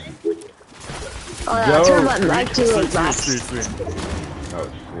you at? Oh yeah, I turned my mic to the max. Three. Oh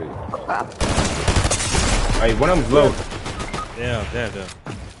shit. Crap. Hey, one of them's low. Yeah.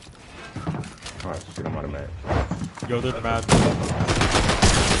 Oh shit, I'm out of match. Yo, they're mad.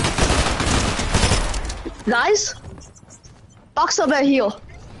 Nice. Box up and heal.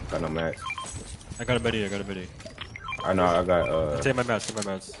 Got no match. I got a medi, I got a medi. I know, I got Take my mats,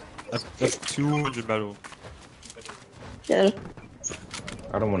 That's 200 metal. Yeah.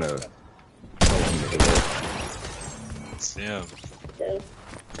 I don't wanna Damn.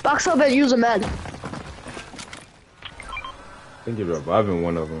 Box up and use a med. I think you're reviving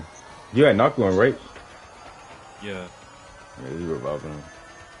one of them. You had knocked one, right? Yeah. Yeah, you reviving him.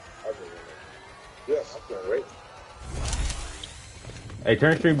 Hey,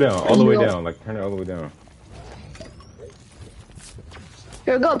 turn stream down, all the way down. Like, turn it all the way down.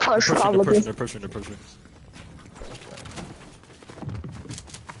 You're gonna push probably. They're pushing.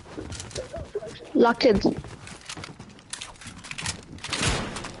 Lock it.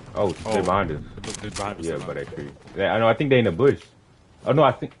 Oh, they're behind us. They're behind us. Yeah, but actually, yeah, I know. I think they in the bush. Oh no,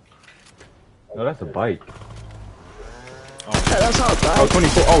 I think. No, that's a bike. Yeah, that's how it's Oh, done.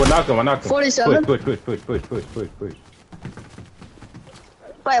 24. Oh, I knocked him. 47? Push.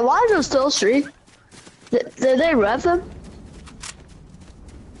 Wait, why are there still three? Did they rev them?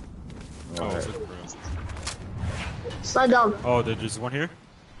 Oh, Alright. Slide down. oh, there's just one here?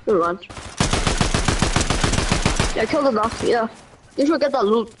 Good run. Yeah, kill the knock. Yeah. You should get that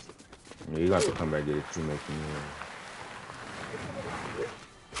loot. Yeah, you got to come back and get his teammates in here.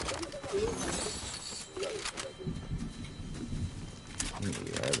 Yeah,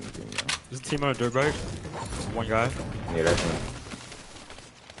 everything, man. There's a team on a dirt bike. There's one guy. Yeah, that's him.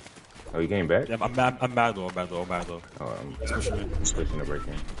 Oh, you came back? Yeah, I'm mad though. Oh, I'm Pushing me. pushing the break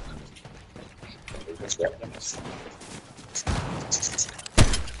in.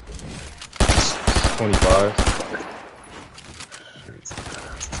 $25.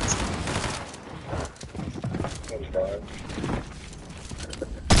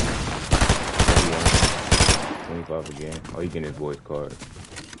 25 again. Oh, he getting his voice card.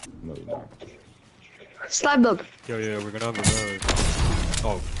 No, he's not. Slide them. Yo, yeah, we're gonna have a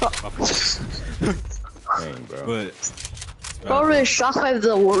Oh, my fault. Dang, bro. But Probably shockwave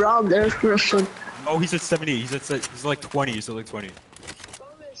the around there, Christian. oh, he's at 70. He's like 20. He's at like 20.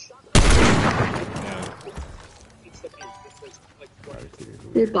 Yeah.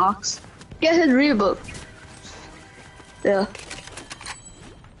 Big box. Get his reboot. Yeah.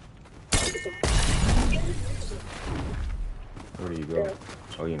 Where do you go?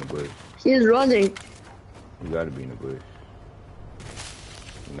 Oh, you in the bush. He's running. You gotta be in the bush.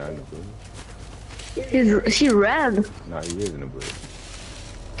 You're not in the bush? He ran. Nah, he is in the bush.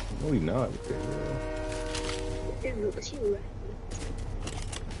 No, he's not. What the hell?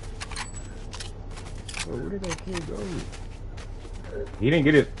 Bro, where did that kid go? He didn't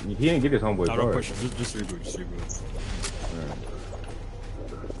get his homeboy No, card. don't push him. Just reboot.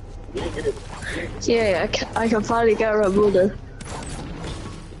 Yeah, I can finally get rebooted.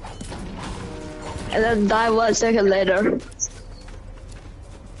 And then die 1 second later.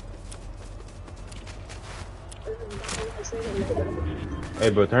 Hey,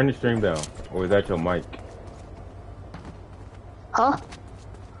 bro, turn the stream down. Or is that your mic? Huh?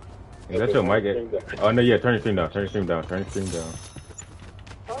 Is that your mic? Oh no, yeah. Turn your stream down. Turn your stream down. Turn your stream down.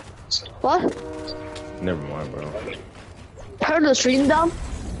 What? Never mind, bro. Turn the stream down?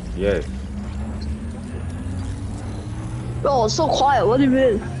 Yes. Bro, it's so quiet. What do you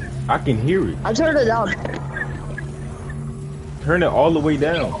mean? I can hear it. I turned it down. Turn it all the way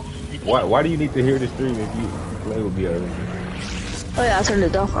down. Why do you need to hear the stream if you play with me already? Oh yeah, I turned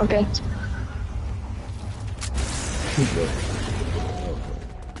it down. Okay.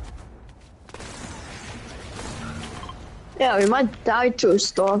 Yeah, we might die to a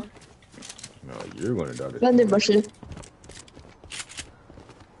storm. No, you're gonna die. Vending machine.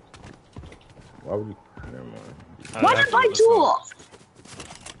 Why would you? Never mind. Why did I do?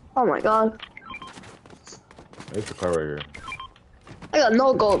 Oh my god. There's a car right here. I got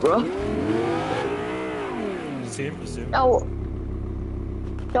no gold, bro. Same. Y'all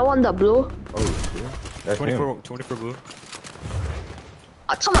want the blue? Oh shit. That's 24, him. 24 blue.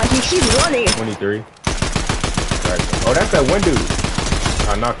 Oh, come on, he keeps running. 23. Right. Oh, that's that one dude.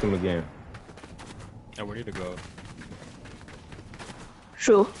 I knocked him again. And we need to go.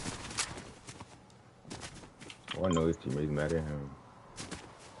 True. Oh, I know his teammates mad at him.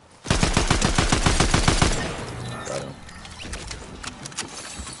 Got him.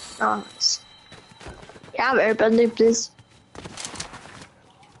 Nice. Can I have airbending, please?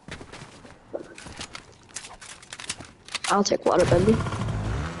 I'll take waterbending.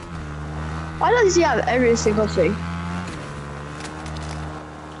 Why does he have every single thing?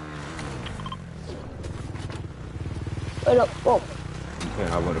 Wait up, oh. You can't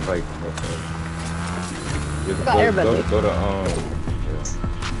hop on the bike. Just Got airbending. go to yeah.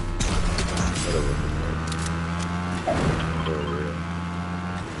 Whatever. Go over here.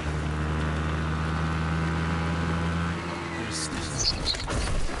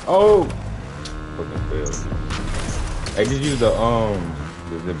 Oh! Fucking failed. Hey, just use the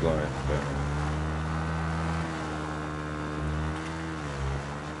zip line. Okay.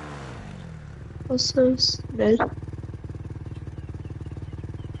 What's this? Mid.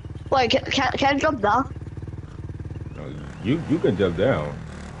 Wait, can I jump down? No, you can jump down,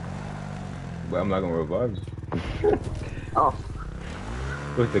 but I'm not gonna revive you. Oh.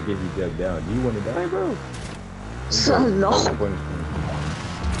 Supposed to get you jump down. Do you want to die, bro? No.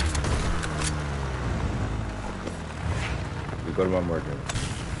 You go to my marker.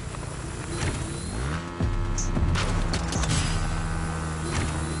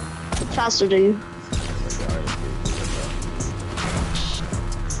 Faster than you.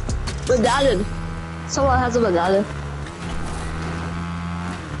 Medallion. Someone has a medallion.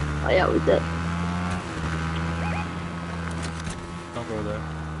 Oh yeah, we did. Don't go there.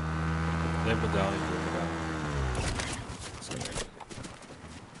 They have medallion.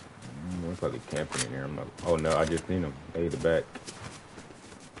 I'm probably camping in here. I'm not. Oh no, I just seen him. Hey, the back.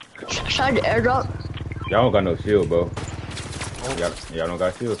 Trying to airdrop. Y'all don't got no shield, bro. Y'all don't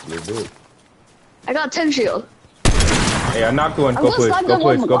got shields, so let's do it. I got 10 shield. Hey, I knocked one. Go push. Go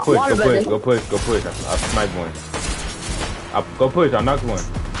push. Go push. Go push. Go push. Go push. I sniped one. Go push. I knocked one.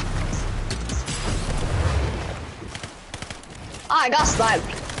 Ah, I got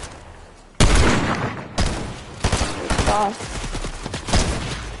sniped. Oh,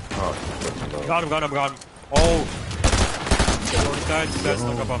 Got him. Oh! He's died,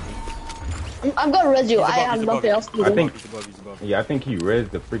 snuck up on me. I'm gonna res you. I above, have nothing else to do. I think. He's above. Yeah, I think he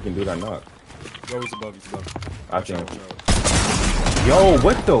rezzed the freaking dude I knocked. Yo, he's above. I think. Yo,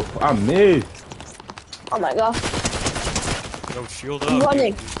 what the? I missed. Oh my god. Yo, shield up. I'm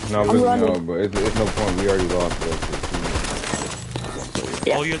running. No, I'm running. no, but it's no point. We already lost. Bro.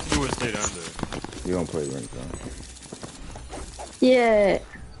 Yeah. All you have to do is stay down there. You don't play rank, though. Yeah.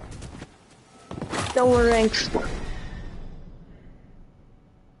 Don't worry.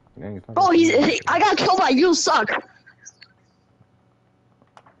 Bro, I got killed by you, suck.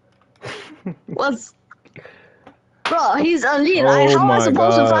 What's... Bro, he's elite. How am I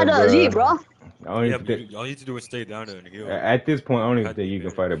supposed to fight an elite, bro? All you need to do is stay down there and heal. At this point, I don't even think you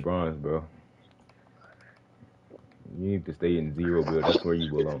can fight a bronze, bro. You need to stay in 0 build. That's where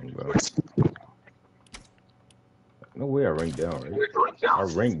you belong, bro. No way I ranked down, right? I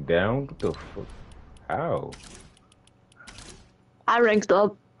ranked down? What the fuck? How? I ranked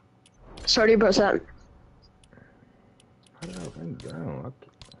up 30%. How did I rank down?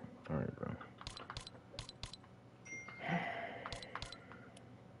 Alright, bro.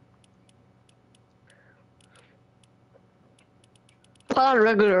 Put on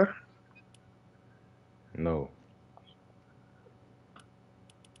regular. No.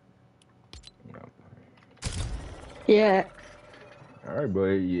 Yeah. Alright, bro.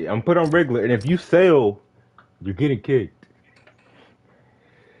 Yeah, I'm put on regular, and if you sail, you're getting kicked.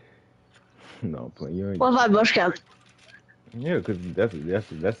 No, I'm playing. You ain't. What if I bush camp? Yeah, because that's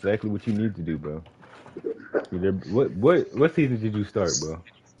exactly what you need to do, bro. What season did you start, bro?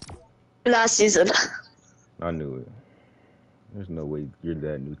 Last season. I knew it. There's no way you're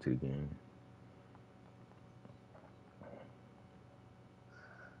that new to the game.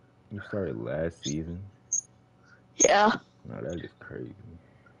 You started last season? Yeah. No, that is crazy.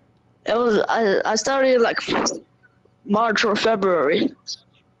 It was I started like March or February.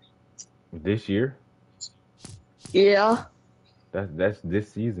 This year? Yeah. That's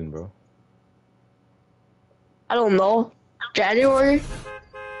this season, bro. I don't know. January?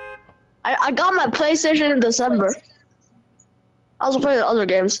 I got my PlayStation in December. I was playing other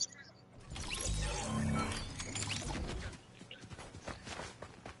games.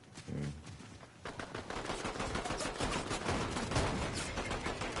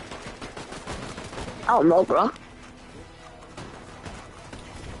 I don't know, bro.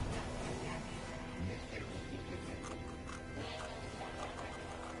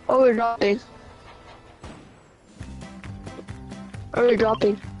 Oh, we're dropping. Are we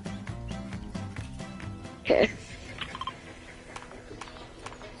dropping? Okay.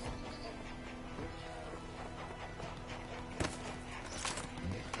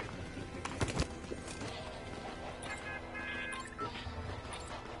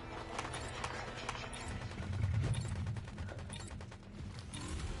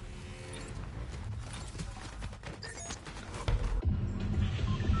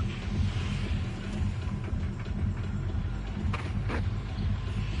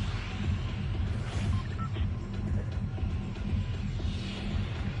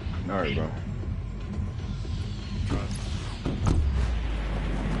 Alright, bro.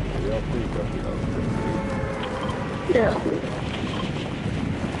 Yeah.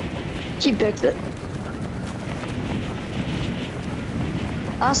 He picked it.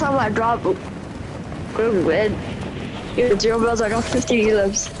 Last time I dropped good win. Here, 0 bells, I got 50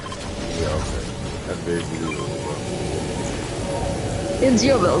 elims. Yeah, okay. That's very believable, bro. In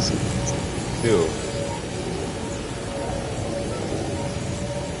 0 bells. Still.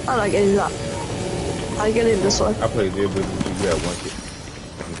 I like getting that. I get it this one. I played there, but you got one kick.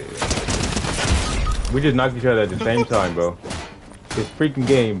 We just knocked each other at the same time, bro. It's freaking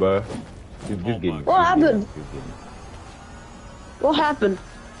game, bro. Just getting. What happened? What happened?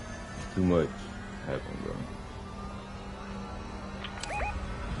 Too much happened, bro.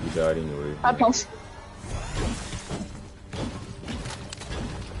 You died anyway. I pulse.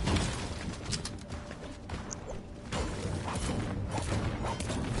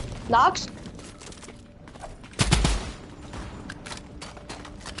 Knox?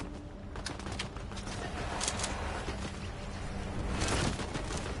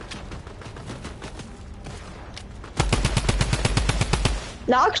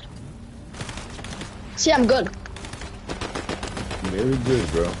 Knox? See, I'm good. Very good,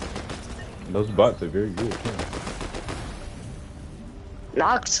 bro. Those bots are very good. Yeah.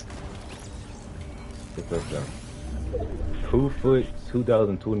 Knox. Get those down. 2 foot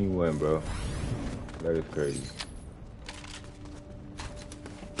 2021, bro. That is crazy.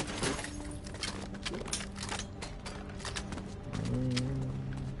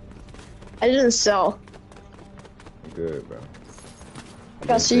 I didn't sell. Good, bro. I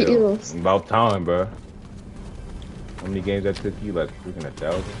got C heals. About time, bro. How many games that took you? Like freaking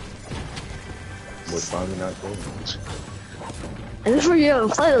 1,000? What's finally not there? And this is where you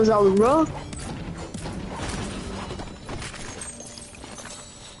haven't played those albums, bro.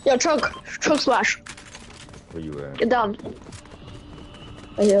 Yo, truck smash. Where you at? Get down.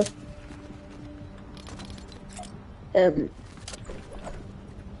 Right here. Where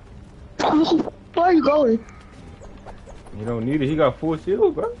are you going? You don't need it. He got full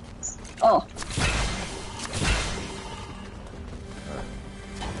shield, bro. Oh.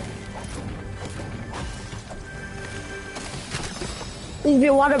 If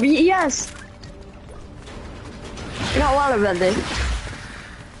you want to be, yes. You don't want to bend.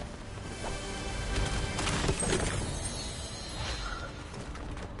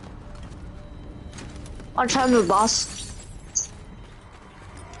 Watch out the boss.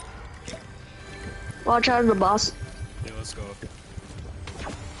 Watch out the boss. Yeah, let's go.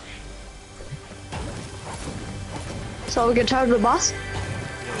 So we can charge the boss?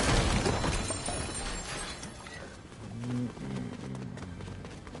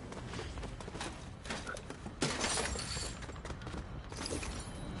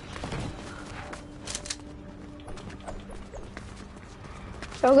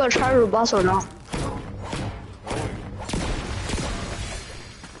 Are we gonna charge the boss or not?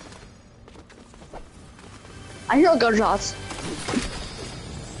 I hear gunshots.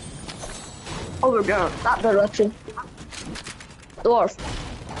 Over there, that direction. Dwarf.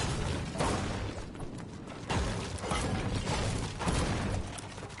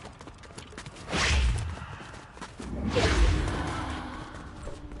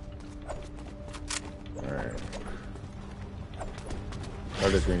 Alright.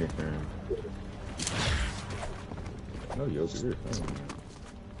 Other thing is turn. No, yo, you're fine.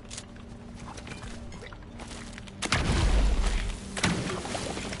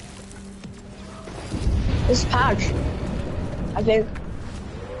 This patch. I think.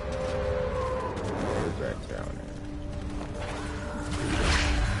 There's that down there.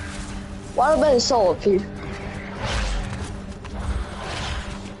 Waterman is so OP. Alright,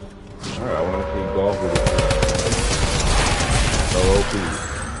 I want to see golf with it. So OP.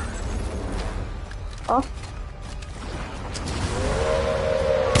 Huh?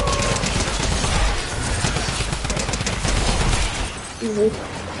 Easy.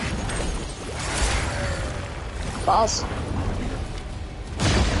 Boss.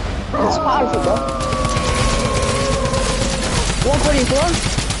 It's powerful, bro. 144?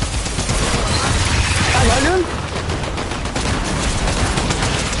 500?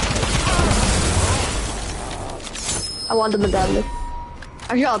 I want the medallion.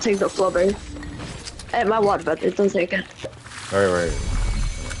 Actually, I'll take the flubber. Hey, my water bed, it doesn't take it. Alright.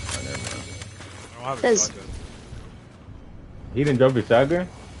 I don't have a There's- shotgun. He didn't drop his shotgun?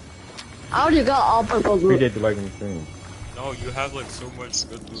 I already got all purple loot. Appreciate the liking the stream. No, you have like so much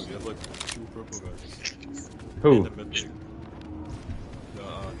good loot. You have like 2 purple guns. Who? In the mid-league. The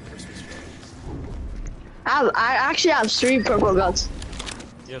Christmas guns. I actually have 3 purple guns.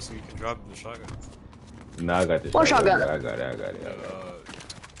 Yeah, so you can drop the shotgun. No, I got this. What shotgun? I got it.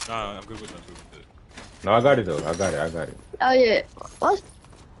 Nah, I'm good with it. No, I got it though. I got it. Oh yeah. What?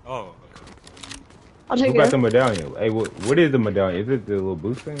 Oh, okay. I'll Who take got it. the medallion? Hey, what is the medallion? Is it the little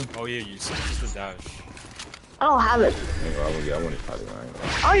boost thing? Oh yeah, you said just the dash. I don't have it. I want to try it.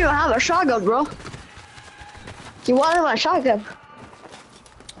 I don't even have a shotgun, bro. You wanted my shotgun?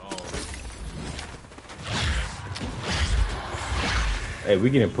 Oh. Hey, we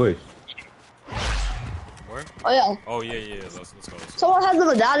getting pushed. Where? Oh yeah. Oh yeah. Let's go. Someone has the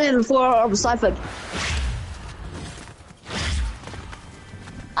medallion for Siphon.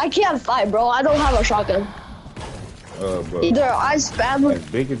 I can't fight, bro. I don't have a shotgun. Bro. Either I spam. As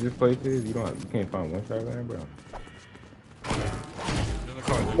big as this place is, you can't find one shotgun, bro. In the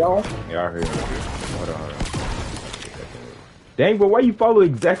car. No. Yeah, I heard. Hold on. Dang, bro, why you follow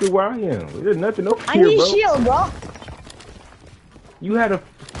exactly where I am? There's nothing over I here, need bro. shield, bro. You had a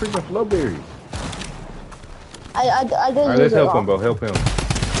freaking flowberry. I didn't Alright, use let's it help all. him, bro. Help him.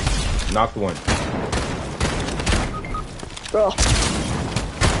 Knocked one. Bro.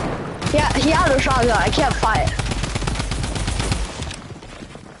 Yeah, he had a shotgun. I can't fight.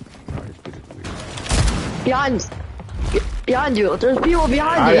 Behind you. There's people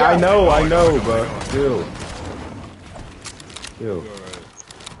behind you. I Yeah. know, bro. Still. Alright.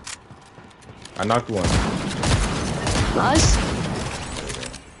 I knocked one. Nice.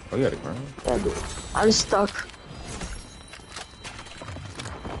 Oh, you got it, bro. I'm stuck.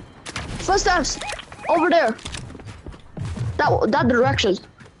 Footsteps. Over there. That direction.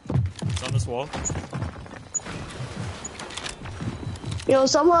 It's on this wall. You know,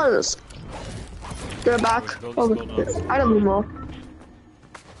 someone's. They're back. Build Over up. there. I don't know.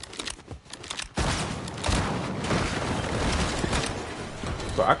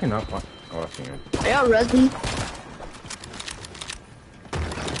 But I cannot find. Oh, I see him. I got Resby.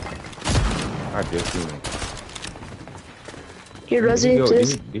 I just seen him. Get Resby,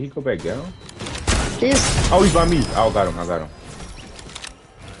 please. Did he go back down? Please. Oh, he's by me. Oh, I got him.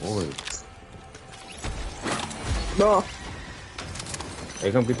 Boy. Bro.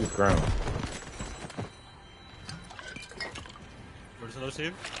 Hey, come get this crown. Where's another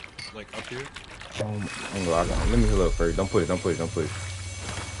team? Like up here? Let me heal up first. Don't push.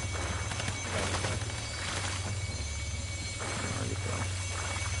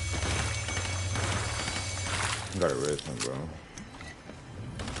 I gotta rest him, bro.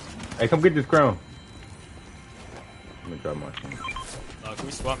 Hey, come get this crown. I'm gonna drop my thing. Can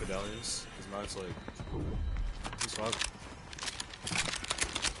we swap medallions? Because mine's like... Can we swap?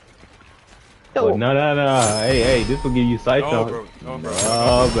 Yo. Oh, no. Hey, this will give you sight No, on. bro. No, bro.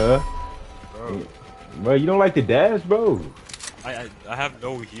 Bro. Bro. Bro, you don't like the dash, bro. I have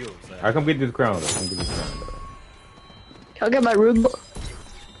no heals. I come get this crown, though. Can I get my room?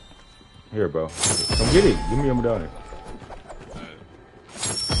 Here, bro. Come get it. Give me your medallion.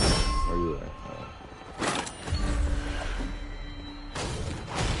 Where you at?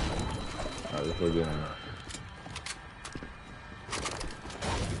 Alright, let's go get him.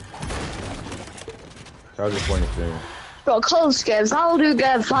 How's your point of stream? Bro, close games. How do you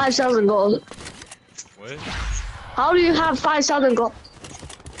get 5,000 gold? What? How do you have 5,000 gold?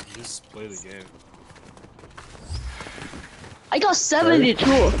 You just play the game. I got 72.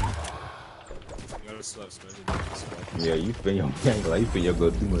 You gotta stop spending it. Yeah, you spend your you spend your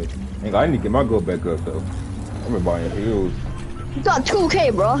gold too much. I need to get my gold back up though. I'm buying heels. You got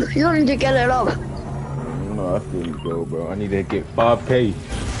 2K, bro. You don't need to get it up. No, I still need to go, bro. I need to get 5K.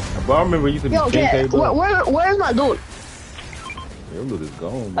 But I remember it used to be 10K, bro. Where's my loot? Your loot is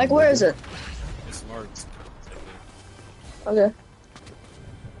gone. Like, where is it? It's marked. Okay.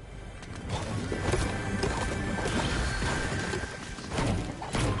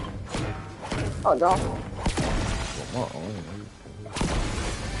 Oh no.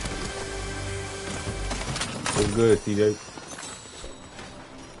 What's good, TJ?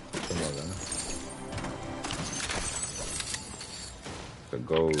 Come on, man. The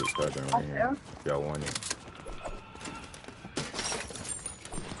gold shotgun right here. If y'all want it.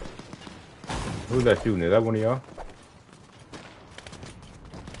 Who's that shooting? Is that one of y'all?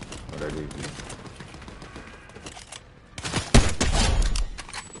 Oh, that is you.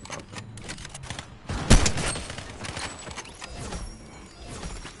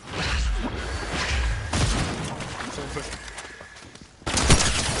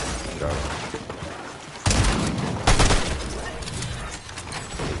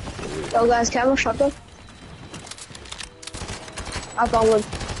 Yo guys, camera shotgun. I got one.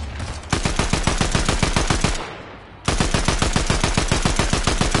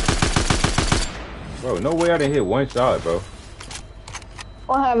 Bro, no way I didn't hit one shot, bro.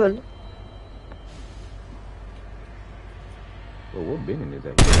 What happened? Bro, what binning is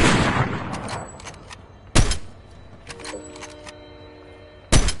that?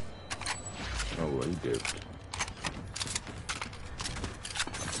 Oh, well, he did.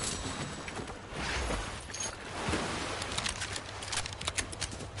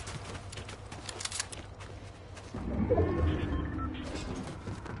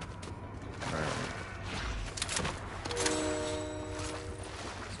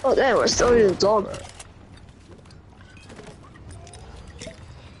 Oh damn, we're still in the zone.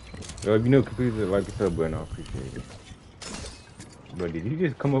 Yo, if you know, please like the sub button, I appreciate it. But did you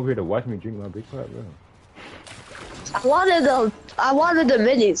just come over here to watch me drink my big pot, bro? I wanted the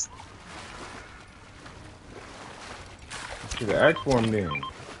minis. You can ask for them then.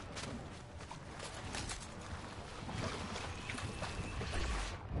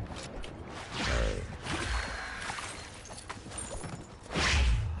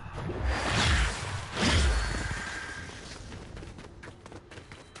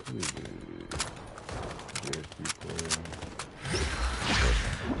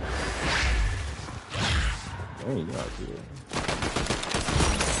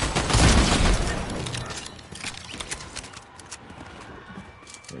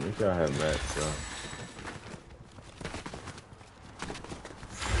 I have match, bro.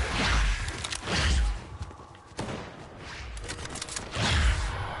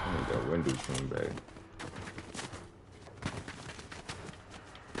 I need that window coming back.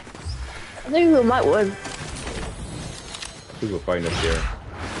 I think we might win. People fighting up there.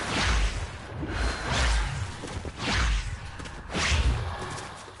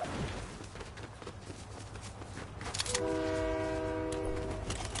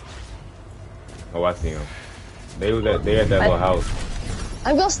 Oh, I see him. They at that little house.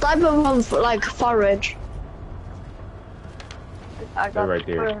 I'm gonna snipe him from like far range. They're right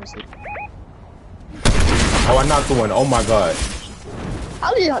there. Oh, I knocked the one. Oh my god.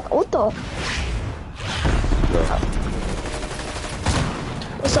 How did you? What the?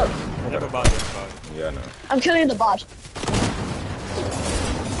 What's up? Never bot. Yeah, I know. I'm killing the bot.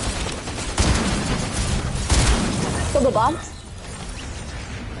 Kill the bot?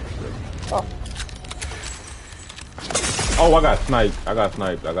 Oh. Oh, I got sniped. From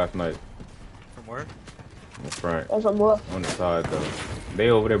where? In the front. There's one more. On the side, though.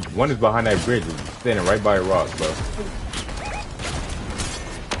 They over there. One is behind that bridge, standing right by a rock, bro.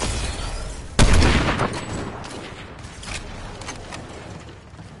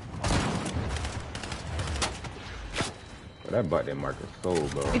 That bot didn't mark his soul,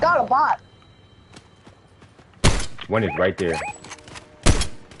 bro. You got a bot. One is right there.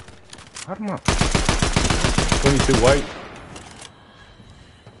 How do I? 22 white.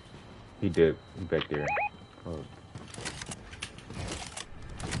 He did. He back there. Oh.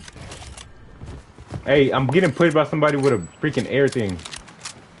 Hey, I'm getting pushed by somebody with a freaking air thing.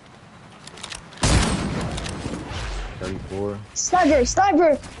 34.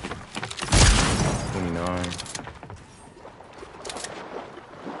 Sniper! 29.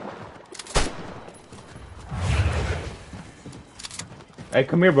 Hey,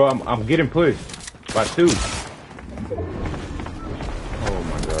 come here, bro. I'm getting pushed by 2. Oh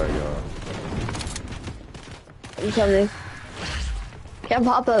my god, y'all. I'm coming. Can't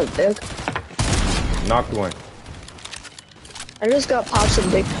pop that dick. Knocked one. I just got popped some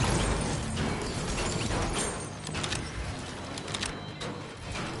dick.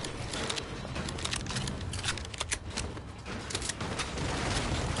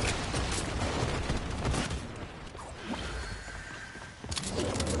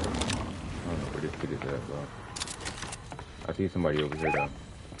 I see somebody over here though.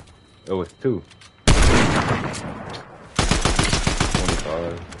 Oh, it's 2.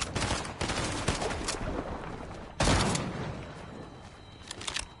 25.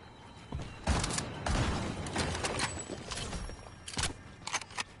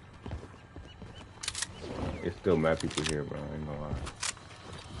 It's still mad people here, bro. I ain't gonna lie.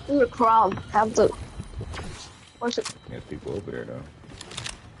 There's a crowd. Have to. Where's it? There's people over there though.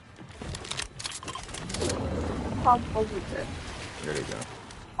 Crowd over there. There they go.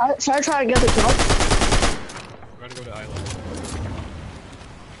 Should I try to get the crowd? We're gonna go to island.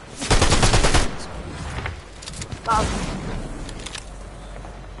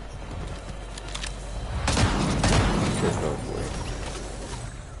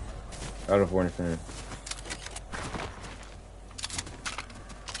 Out of Fortnite.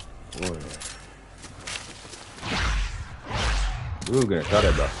 Boy. We were gonna shot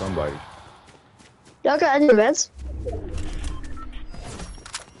at about somebody. Y'all got any events? Let's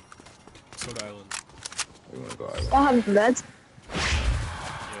go to island. We wanna go island. Y'all have events?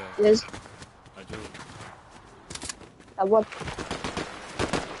 Yeah. Yes. I do. At what?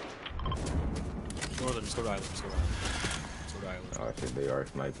 Northern, let's go to island. Let's go to island. Let's go to island. Oh shit, they are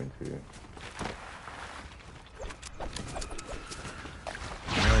sniping too.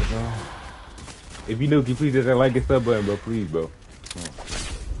 Alright, bro. If you new, can you please just like and sub button, bro? Please, bro.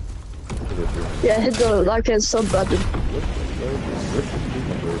 Yeah, hit the like and sub button.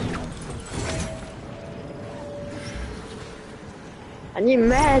 I need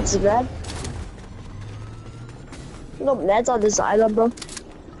meds, man. You know meds on this island, bro?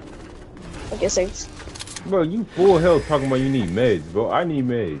 Okay, thanks. Bro, you full health talking about you need meds, bro. I need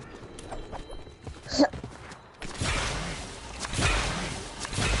meds.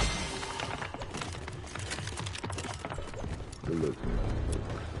 Good look.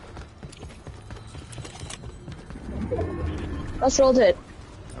 Let's rotate.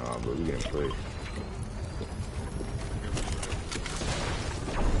 Oh, bro, we getting played.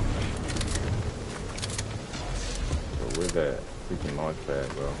 So where's that freaking launch pad,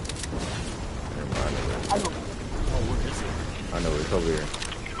 bro? Never mind. I don't. Oh, where is it? I know it's over here.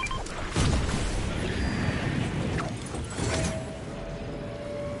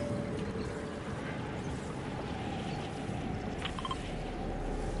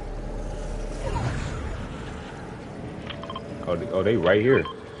 Oh, they right here.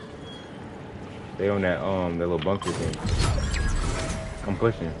 They on that that little bunker thing. I'm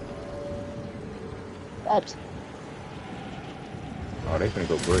pushing. That. Oh, they finna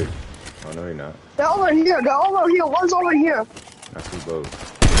go bridge. Oh no, they not. They're over here. They're over here. One's over here. I see both.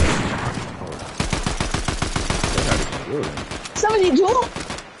 Oh. They're not even building. 72. Oh,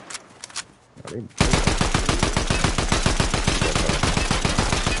 they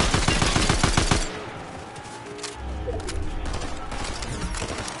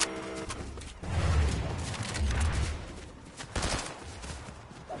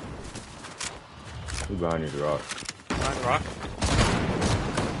Who's behind this rock? Behind the rock?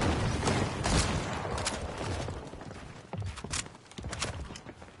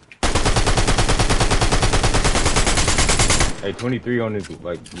 Hey, 23 on this,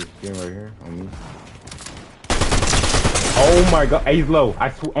 like, this skin right here, on me. Oh my god, hey, he's low. I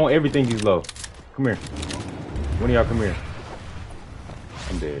swear, on everything he's low. Come here. One of y'all come here.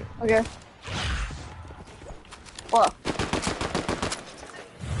 I'm dead. Okay. What?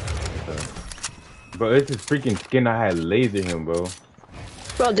 Bro, it's this freaking skin I had lasered him, bro.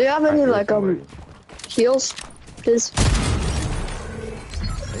 Bro, do you have any, like, heals? Please.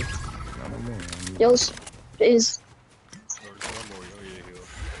 Heals? Please. There's one more. Oh, yeah, heal.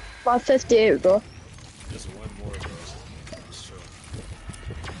 558, bro. Just one more, bro. Sure.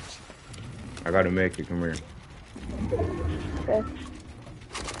 I got a make it, come here. Okay.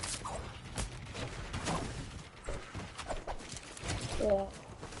 Yeah.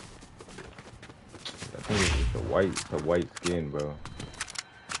 I think it's just a white skin, bro.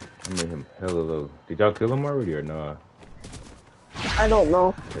 I made him hella low. Did y'all kill him already or nah? I don't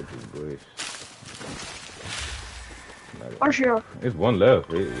know. That just bush. For sure. It's one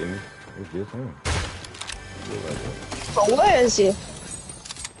left. It's just him. But where is he?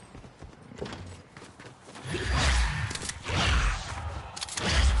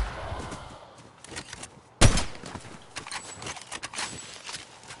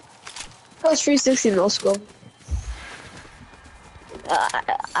 That's 360 no scope.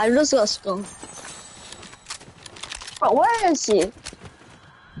 I just got scope. Bro, where is he?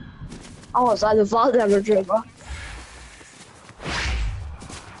 I was at the vault damage, bro.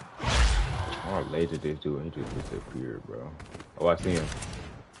 I laser this dude, he just disappeared, bro. Oh, I see him.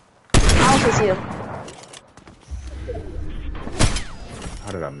 I also see him.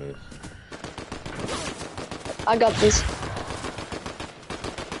 How did I miss? I got this.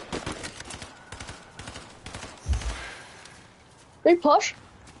 They push.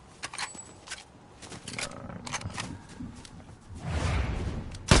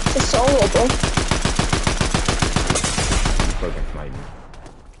 It's solo, bro. He fucking sniped me.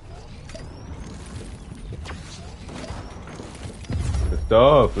 Good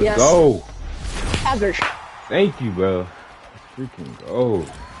stuff. Let's Yes. go. Average. Thank you, bro. Let's freaking go.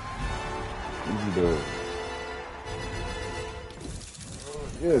 Easy dub.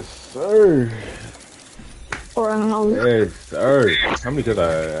 Yes, sir. Or Yes, sir. How many kills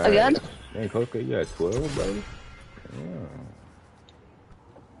I again? Man, Coach, you had 12, bro? Yeah.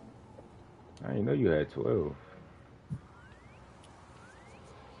 I didn't know you had 12.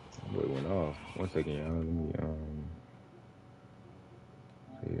 Boy went off. 1 second, y'all. Let me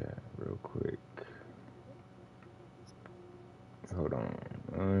see that real quick. Hold on.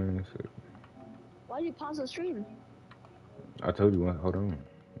 1 second. Why did you pause the stream? I told you one. Hold on.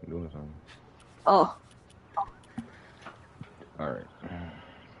 I'm doing something. Oh. Alright.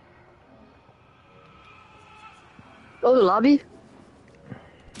 Go to the lobby?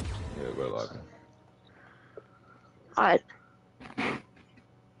 Yeah, go lobby. Alright.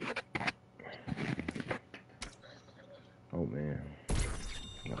 Oh, man.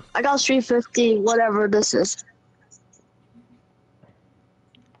 I got 350, whatever this is.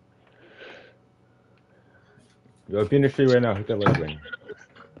 Yo, if you're in the street right now, hit that like button.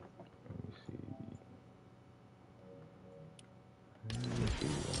 Let me see.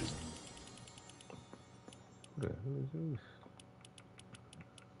 Who the hell is this?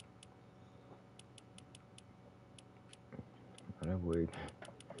 Oh, that boy.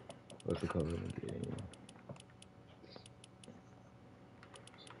 What's the color of the game?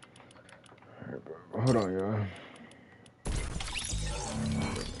 Alright, bro. Hold on, y'all.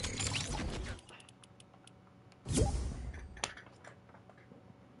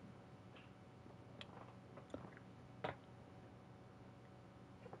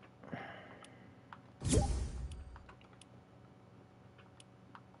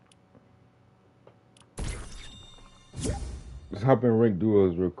 Let's hop in rank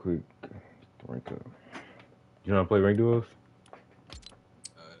duos real quick. Rank up. You know how to play rank duos?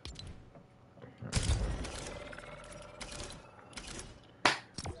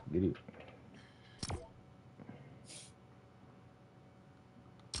 Get it.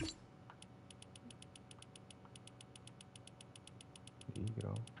 There you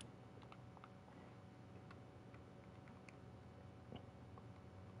go.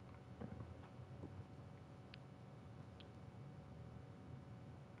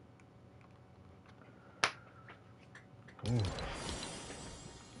 Ooh.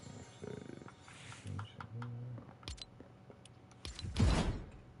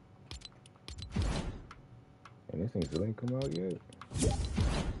 And this thing still ain't come out yet.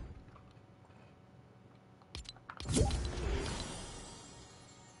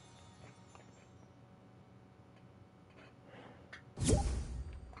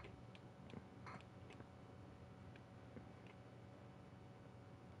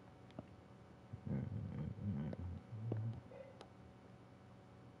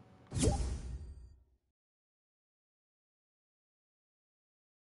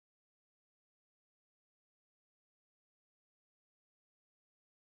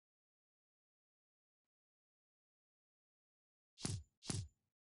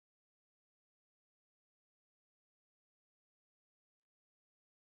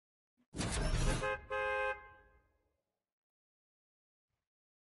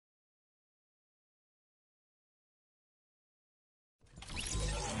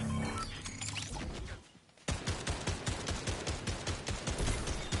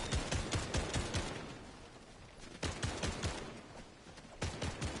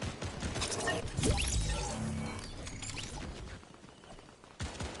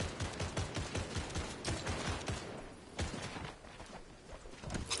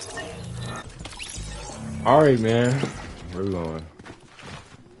 All right, man. Where we going?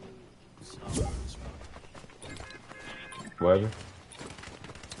 Whatever.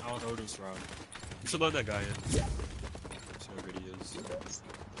 I don't know this route. You should let that guy in. See how good he is.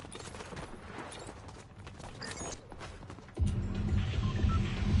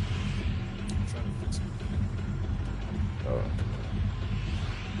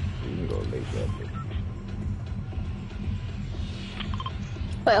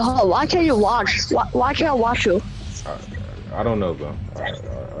 Wait, hold on. Why can't you watch? Why can't I watch you? I don't know, bro.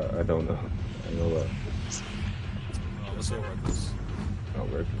 I don't know. I ain't gonna lie. Let's go reckless. No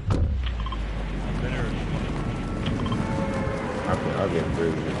record. I've been here. I've been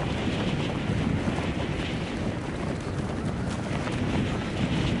through.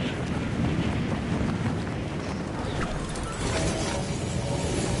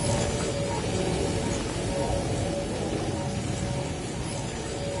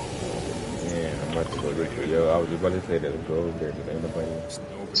 Yo, I was just about to say that. Let's go over there. Ain't nobody. There's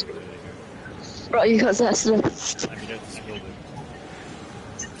nobody there here. Bro, you guys that's the. I mean, at this building.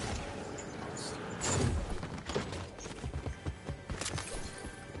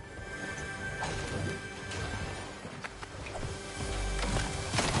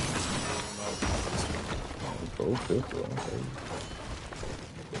 Oh, pistol.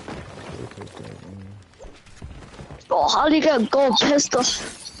 Oh, how do you get a gold pistol?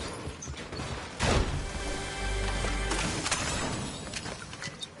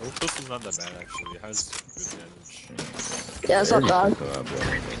 Gold pistol's not that bad actually. It has good damage. Yeah, it's not bad.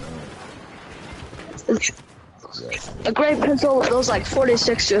 A great pistol goes like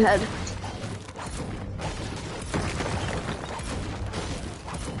 46 to head.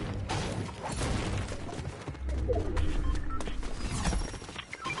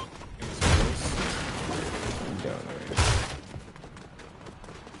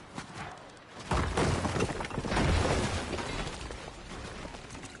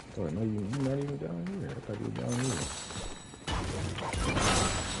 Oh, no, you're not even down here. I thought you were down here.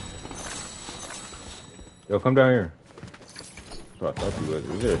 Yo, come down here. That's what I thought you was.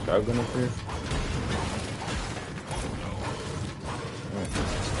 Is there a shotgun up here?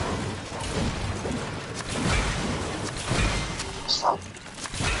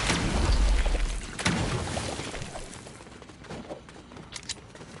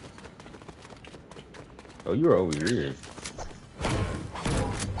 Oh, you were over here.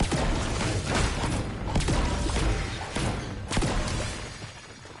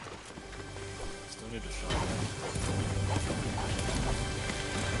 Still need a shot.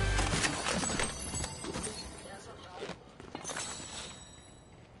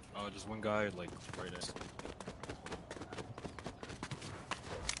 Oh, just one guy like right next to me.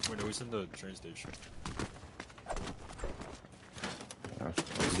 Wait, no, he's in the train station.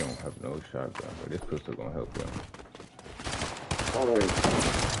 You don't have no shotgun, but this pistol gonna help you.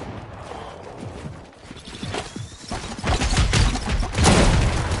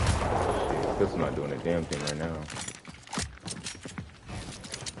 Pistol not doing a damn thing right now.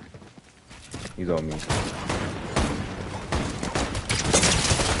 He's on me.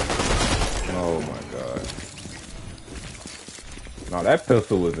 Oh my god. No, that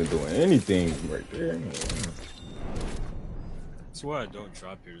pistol wasn't doing anything right there. That's why I don't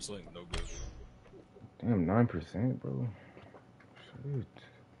drop here. It's like no good. Damn, 9%, bro. Shit.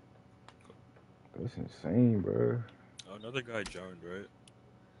 That's insane, bro. Oh, another guy joined, right?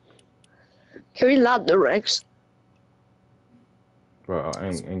 Can we lob the ranks? Bro, I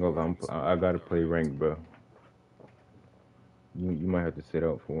ain't gonna lie. I gotta play ranked, bro. You might have to sit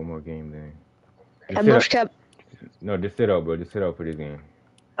out for one more game then. And most kept. No, just sit out, bro. Just sit out for this game.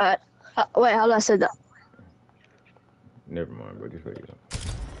 Wait, how did I say that? Never mind, bro. Just wait.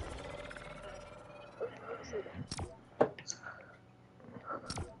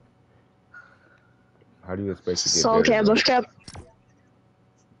 How do you expect to get So okay, better? most kept.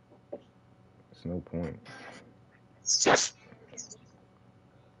 There's no point.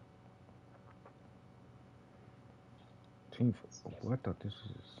 Team, oh, I thought this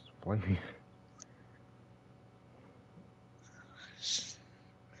was flavy.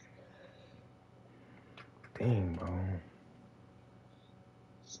 Dang, bro.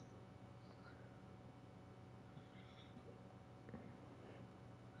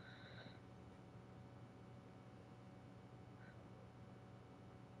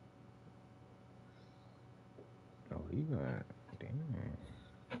 Oh, he got, damn.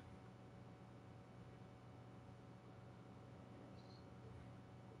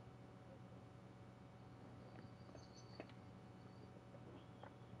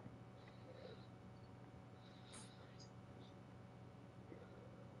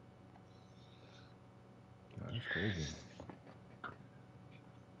 That's crazy.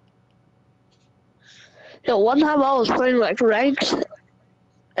 Yo, one time I was playing like ranked,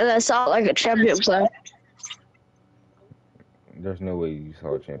 and I saw like a champion player. There's no way you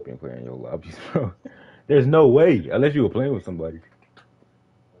saw a champion player in your lobbies, bro. There's no way, unless you were playing with somebody.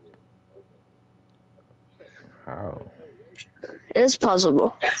 How? It's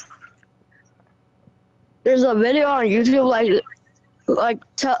possible. There's a video on YouTube like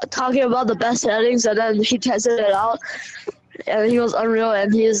talking about the best settings, and then he tested it out, and he was unreal,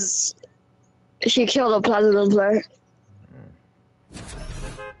 and he killed a platinum player.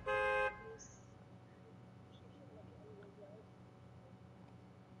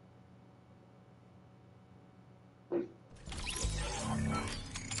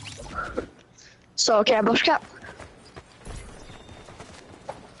 So okay, bush cap.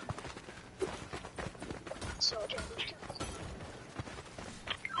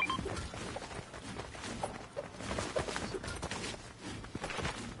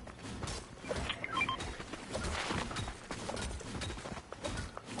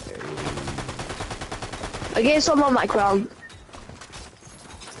 I gave someone my crown.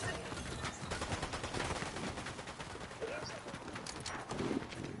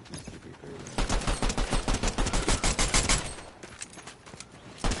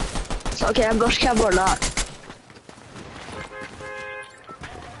 So okay, I'm bush cap or not.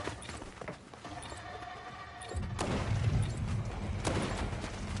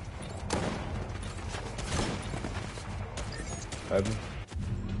 Heaven.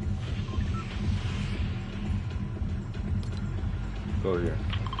 Go here.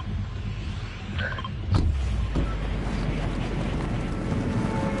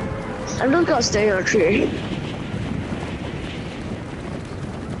 I'm just gonna stay in a tree.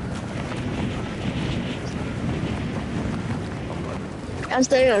 I'm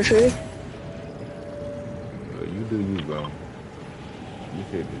staying in a tree. You do you, bro. You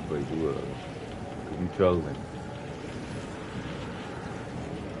should just play duo. You trolling.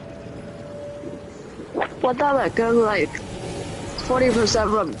 What that like gun like 40%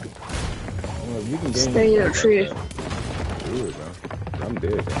 from Well, if you can gain staying in a tree. do it, bro. I'm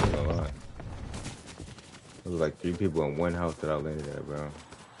dead, I'm not gonna lie. There was like 3 people in one house that I landed at, bro.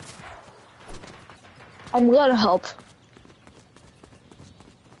 I'm gonna help.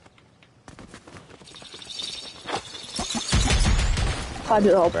 I do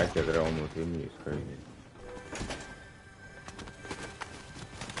The help. fact that it almost hit me is crazy.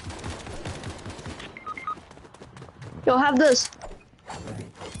 Yo, have this.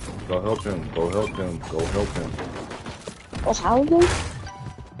 Go help him, go help him, go help him. Oh, how them?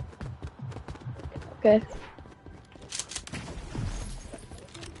 Okay.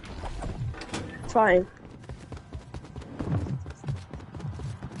 Trying.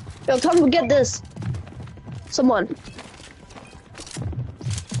 Yo, come get this. Someone.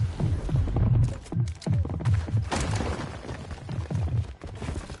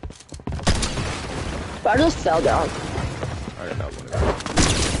 But I just fell down. I did not want to go.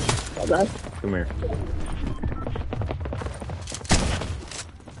 Fell bad. Come here.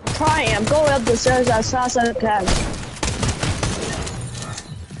 Trying. I'm going up the stairs as fast as I can.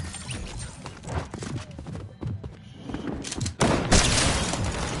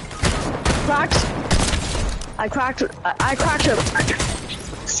 Cracked. I cracked him.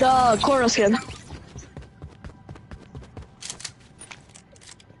 It's corner skin.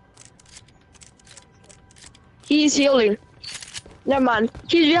 He's healing. Never mind.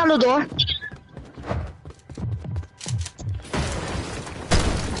 He's behind the door.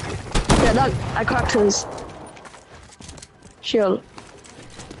 Yeah, that I cracked his shield.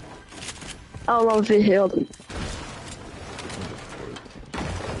 I don't know if he healed.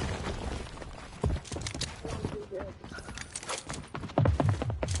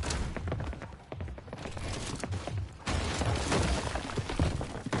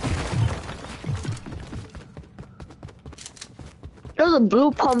 There's a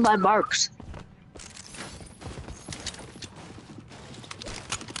blue pump by Marks.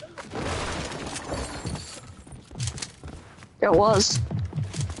 There was,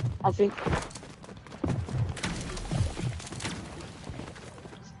 I think.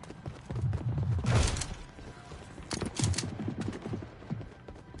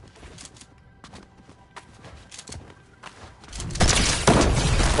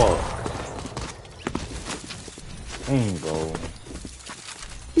 Fuck. Dang, bro.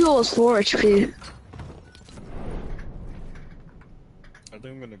 He was 4 HP. I think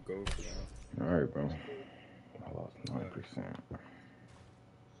I'm gonna go for that. Alright, bro. I lost 9%.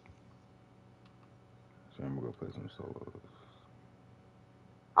 So I'm gonna go play some solos.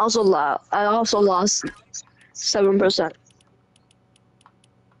 I also lost 7%.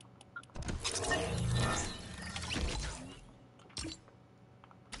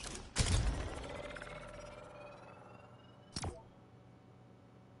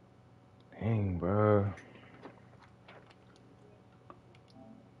 Dang, bro.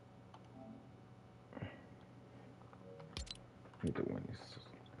 Need to win this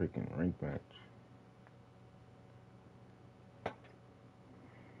freaking rank match.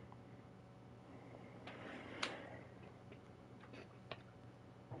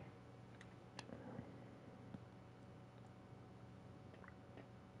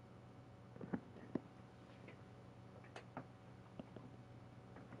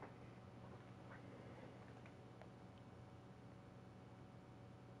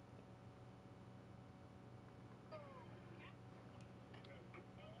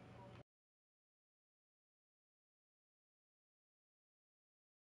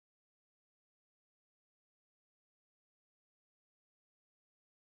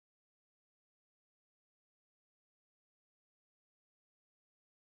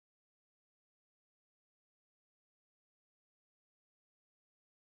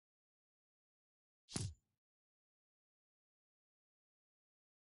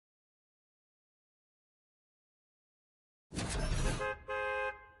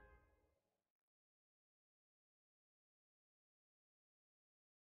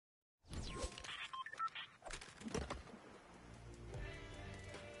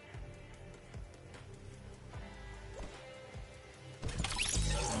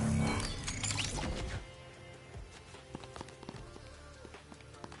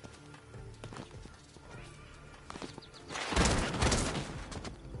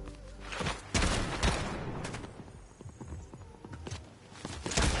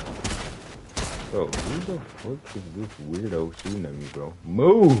 Bro, who the fuck is this weirdo shooting at me, bro?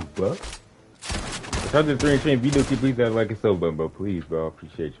 Move, bro. Shout to 3 and chain video, keep please that like and sub button, bro. Please, bro. I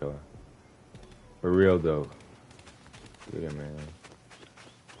appreciate y'all. For real, though. Yeah, man.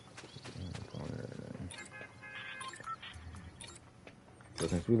 So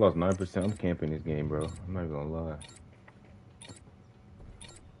since we lost 9%, I'm camping this game, bro. I'm not even gonna lie.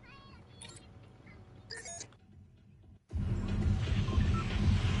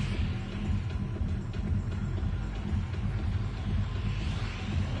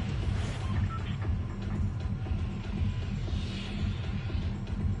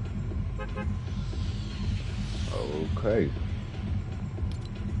 Okay.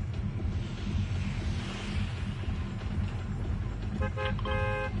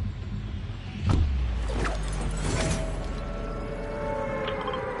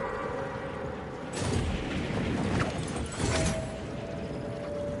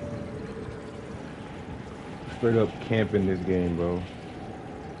 Straight up camping this game, bro.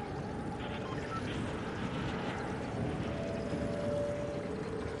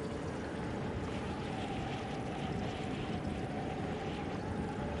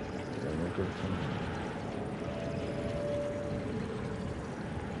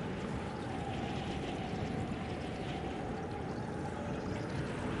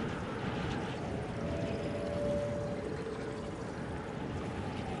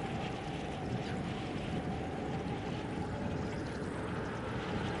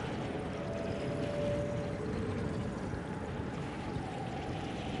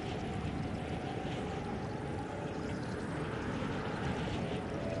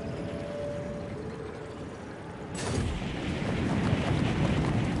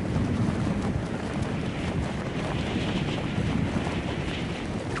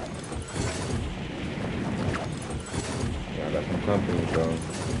 Company, bro.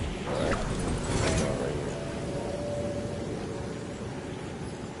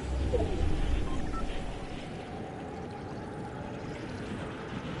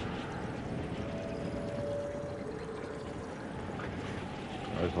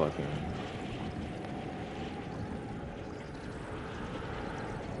 I was talking.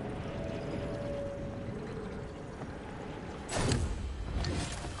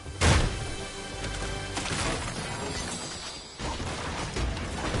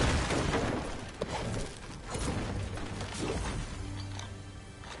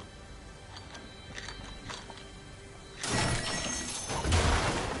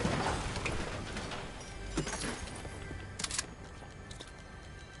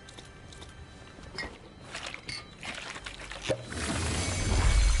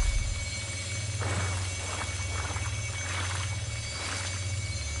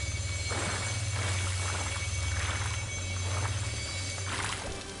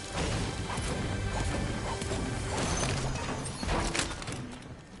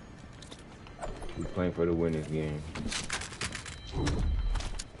 Playing for the win this game.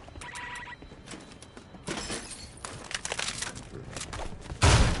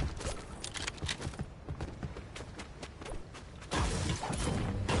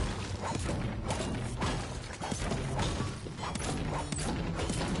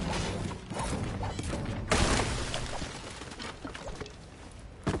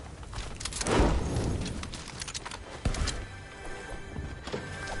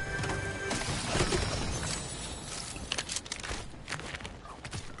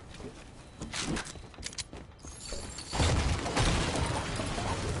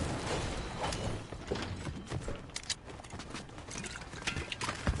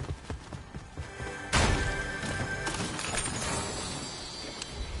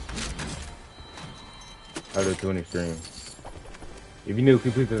 How to tune stream. If you new,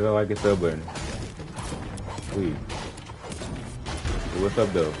 please hit the like and sub button. Please. Hey, what's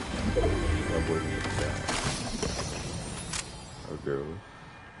up though? Oh, boy. Oh, girl.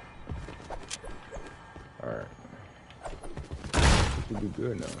 Alright. This should be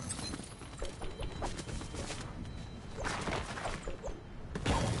good now.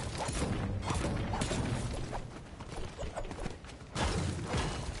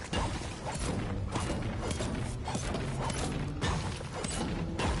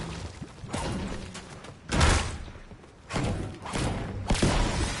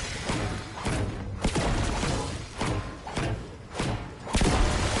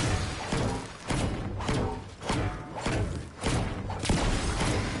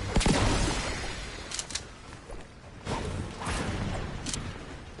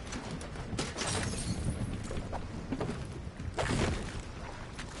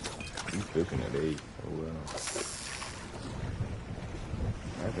 Cooking at 8. Oh well.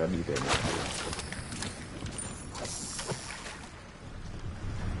 I need that.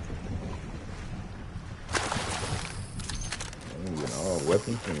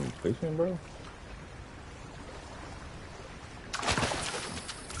 weapons and placement, bro?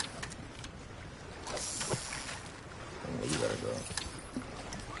 Oh, you gotta go.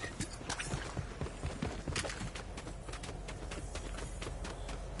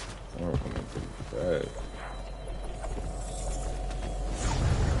 Oh, coming pretty fast.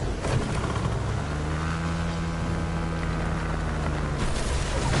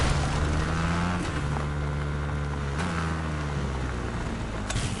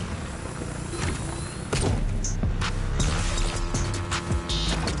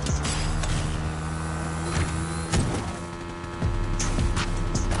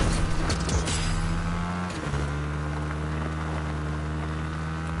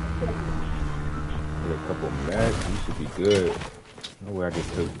 Good. No way I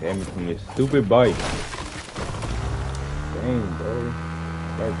just took damage from this stupid bike. Dang, bro.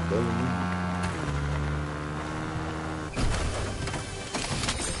 Bike's killing me.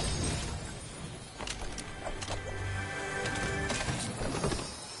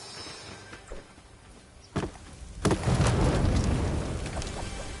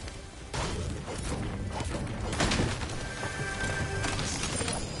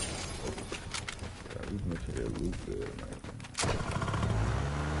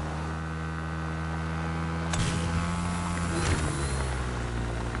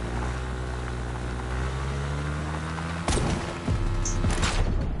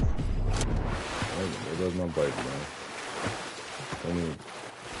 My bike, man. I mean,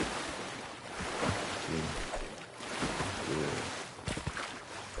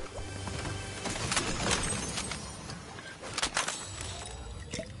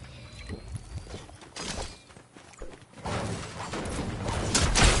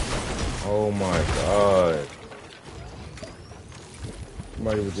 oh my god.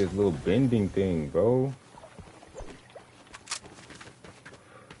 Somebody with this little bending thing, bro.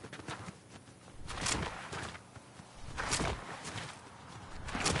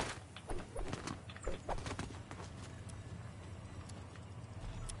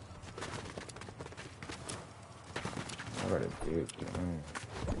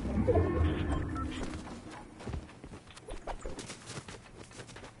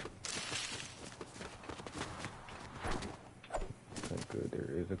 Good,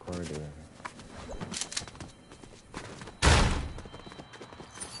 there is a car there.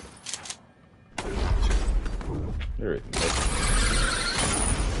 There is nothing.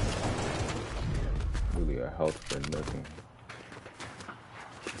 Really a house for nothing.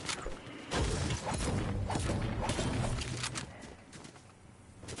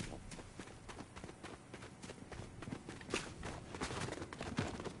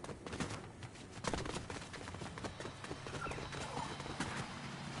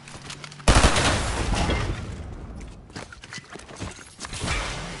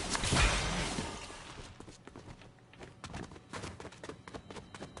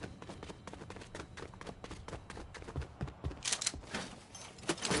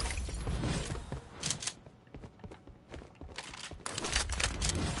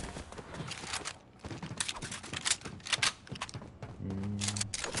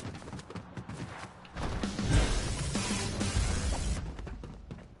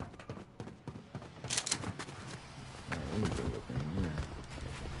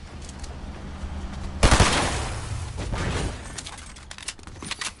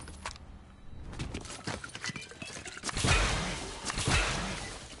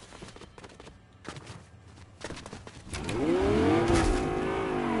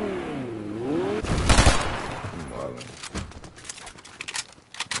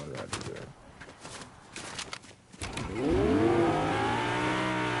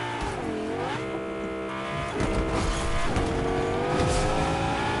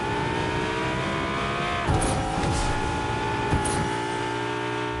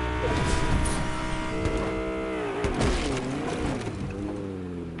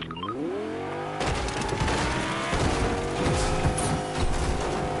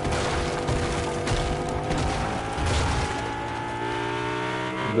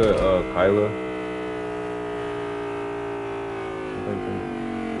 Good, Kyla. Yeah,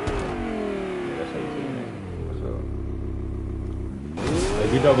 that's how you say your name. What's up? Hey, if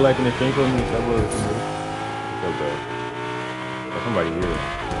you drop like in the stream for me, that was me. What's up, bro? There's somebody here.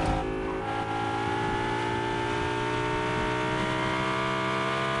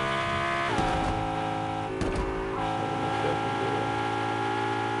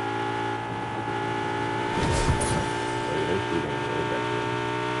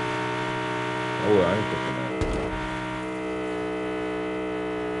 Oh, I ain't taking that.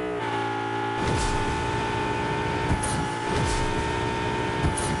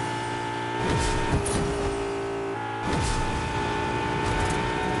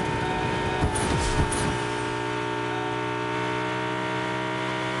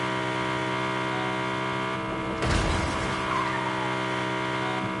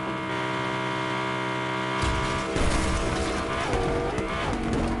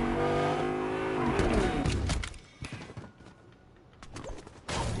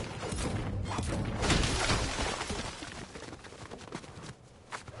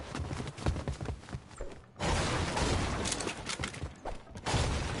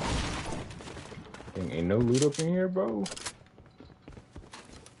 Ain't no loot up in here, bro.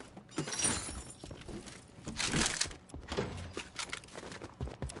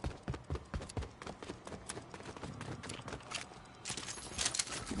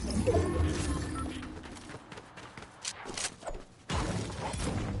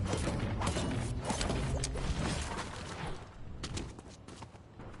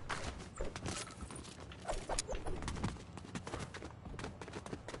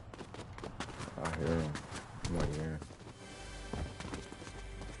 I hear him. I'm right here.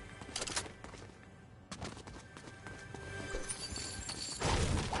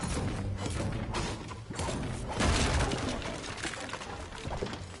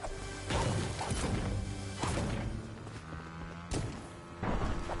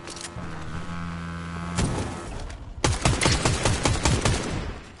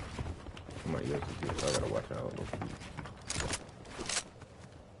 Somebody else is here, so I gotta watch out.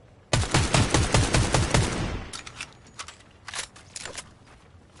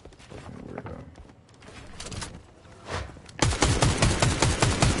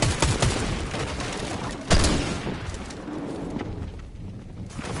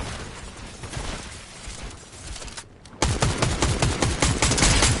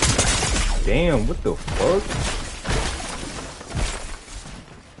 Damn, what the fuck?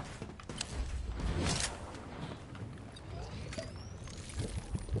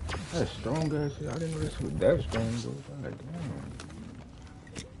 That's strong ass shit. I didn't know this was that strong, though. God damn.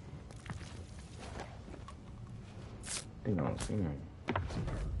 They don't see him.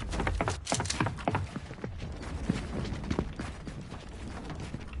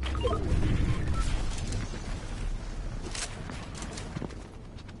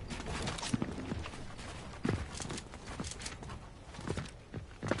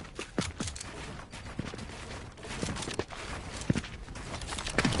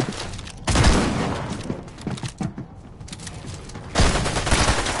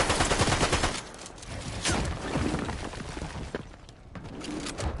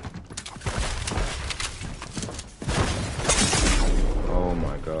 Oh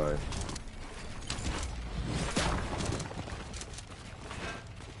my god.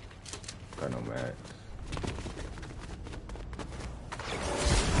 Got no max.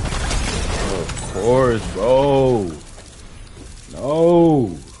 Of course, bro.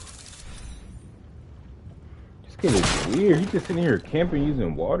 No. This kid is weird. He's just sitting here camping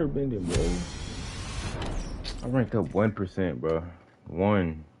using water bending, bro. I ranked up 1%, bro.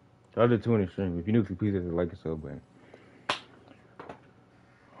 1. The other 2 in the stream. If you're new, please hit the like and sub button.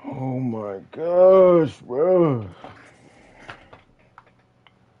 Oh my gosh, bro.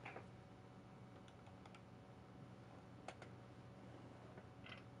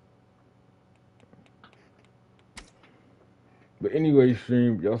 But anyway,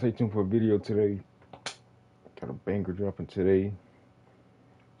 stream, y'all stay tuned for a video today. Got a banger dropping today.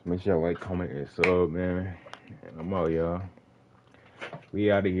 So make sure y'all like, comment, and sub, man. And I'm out, y'all.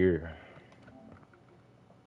 We out of here.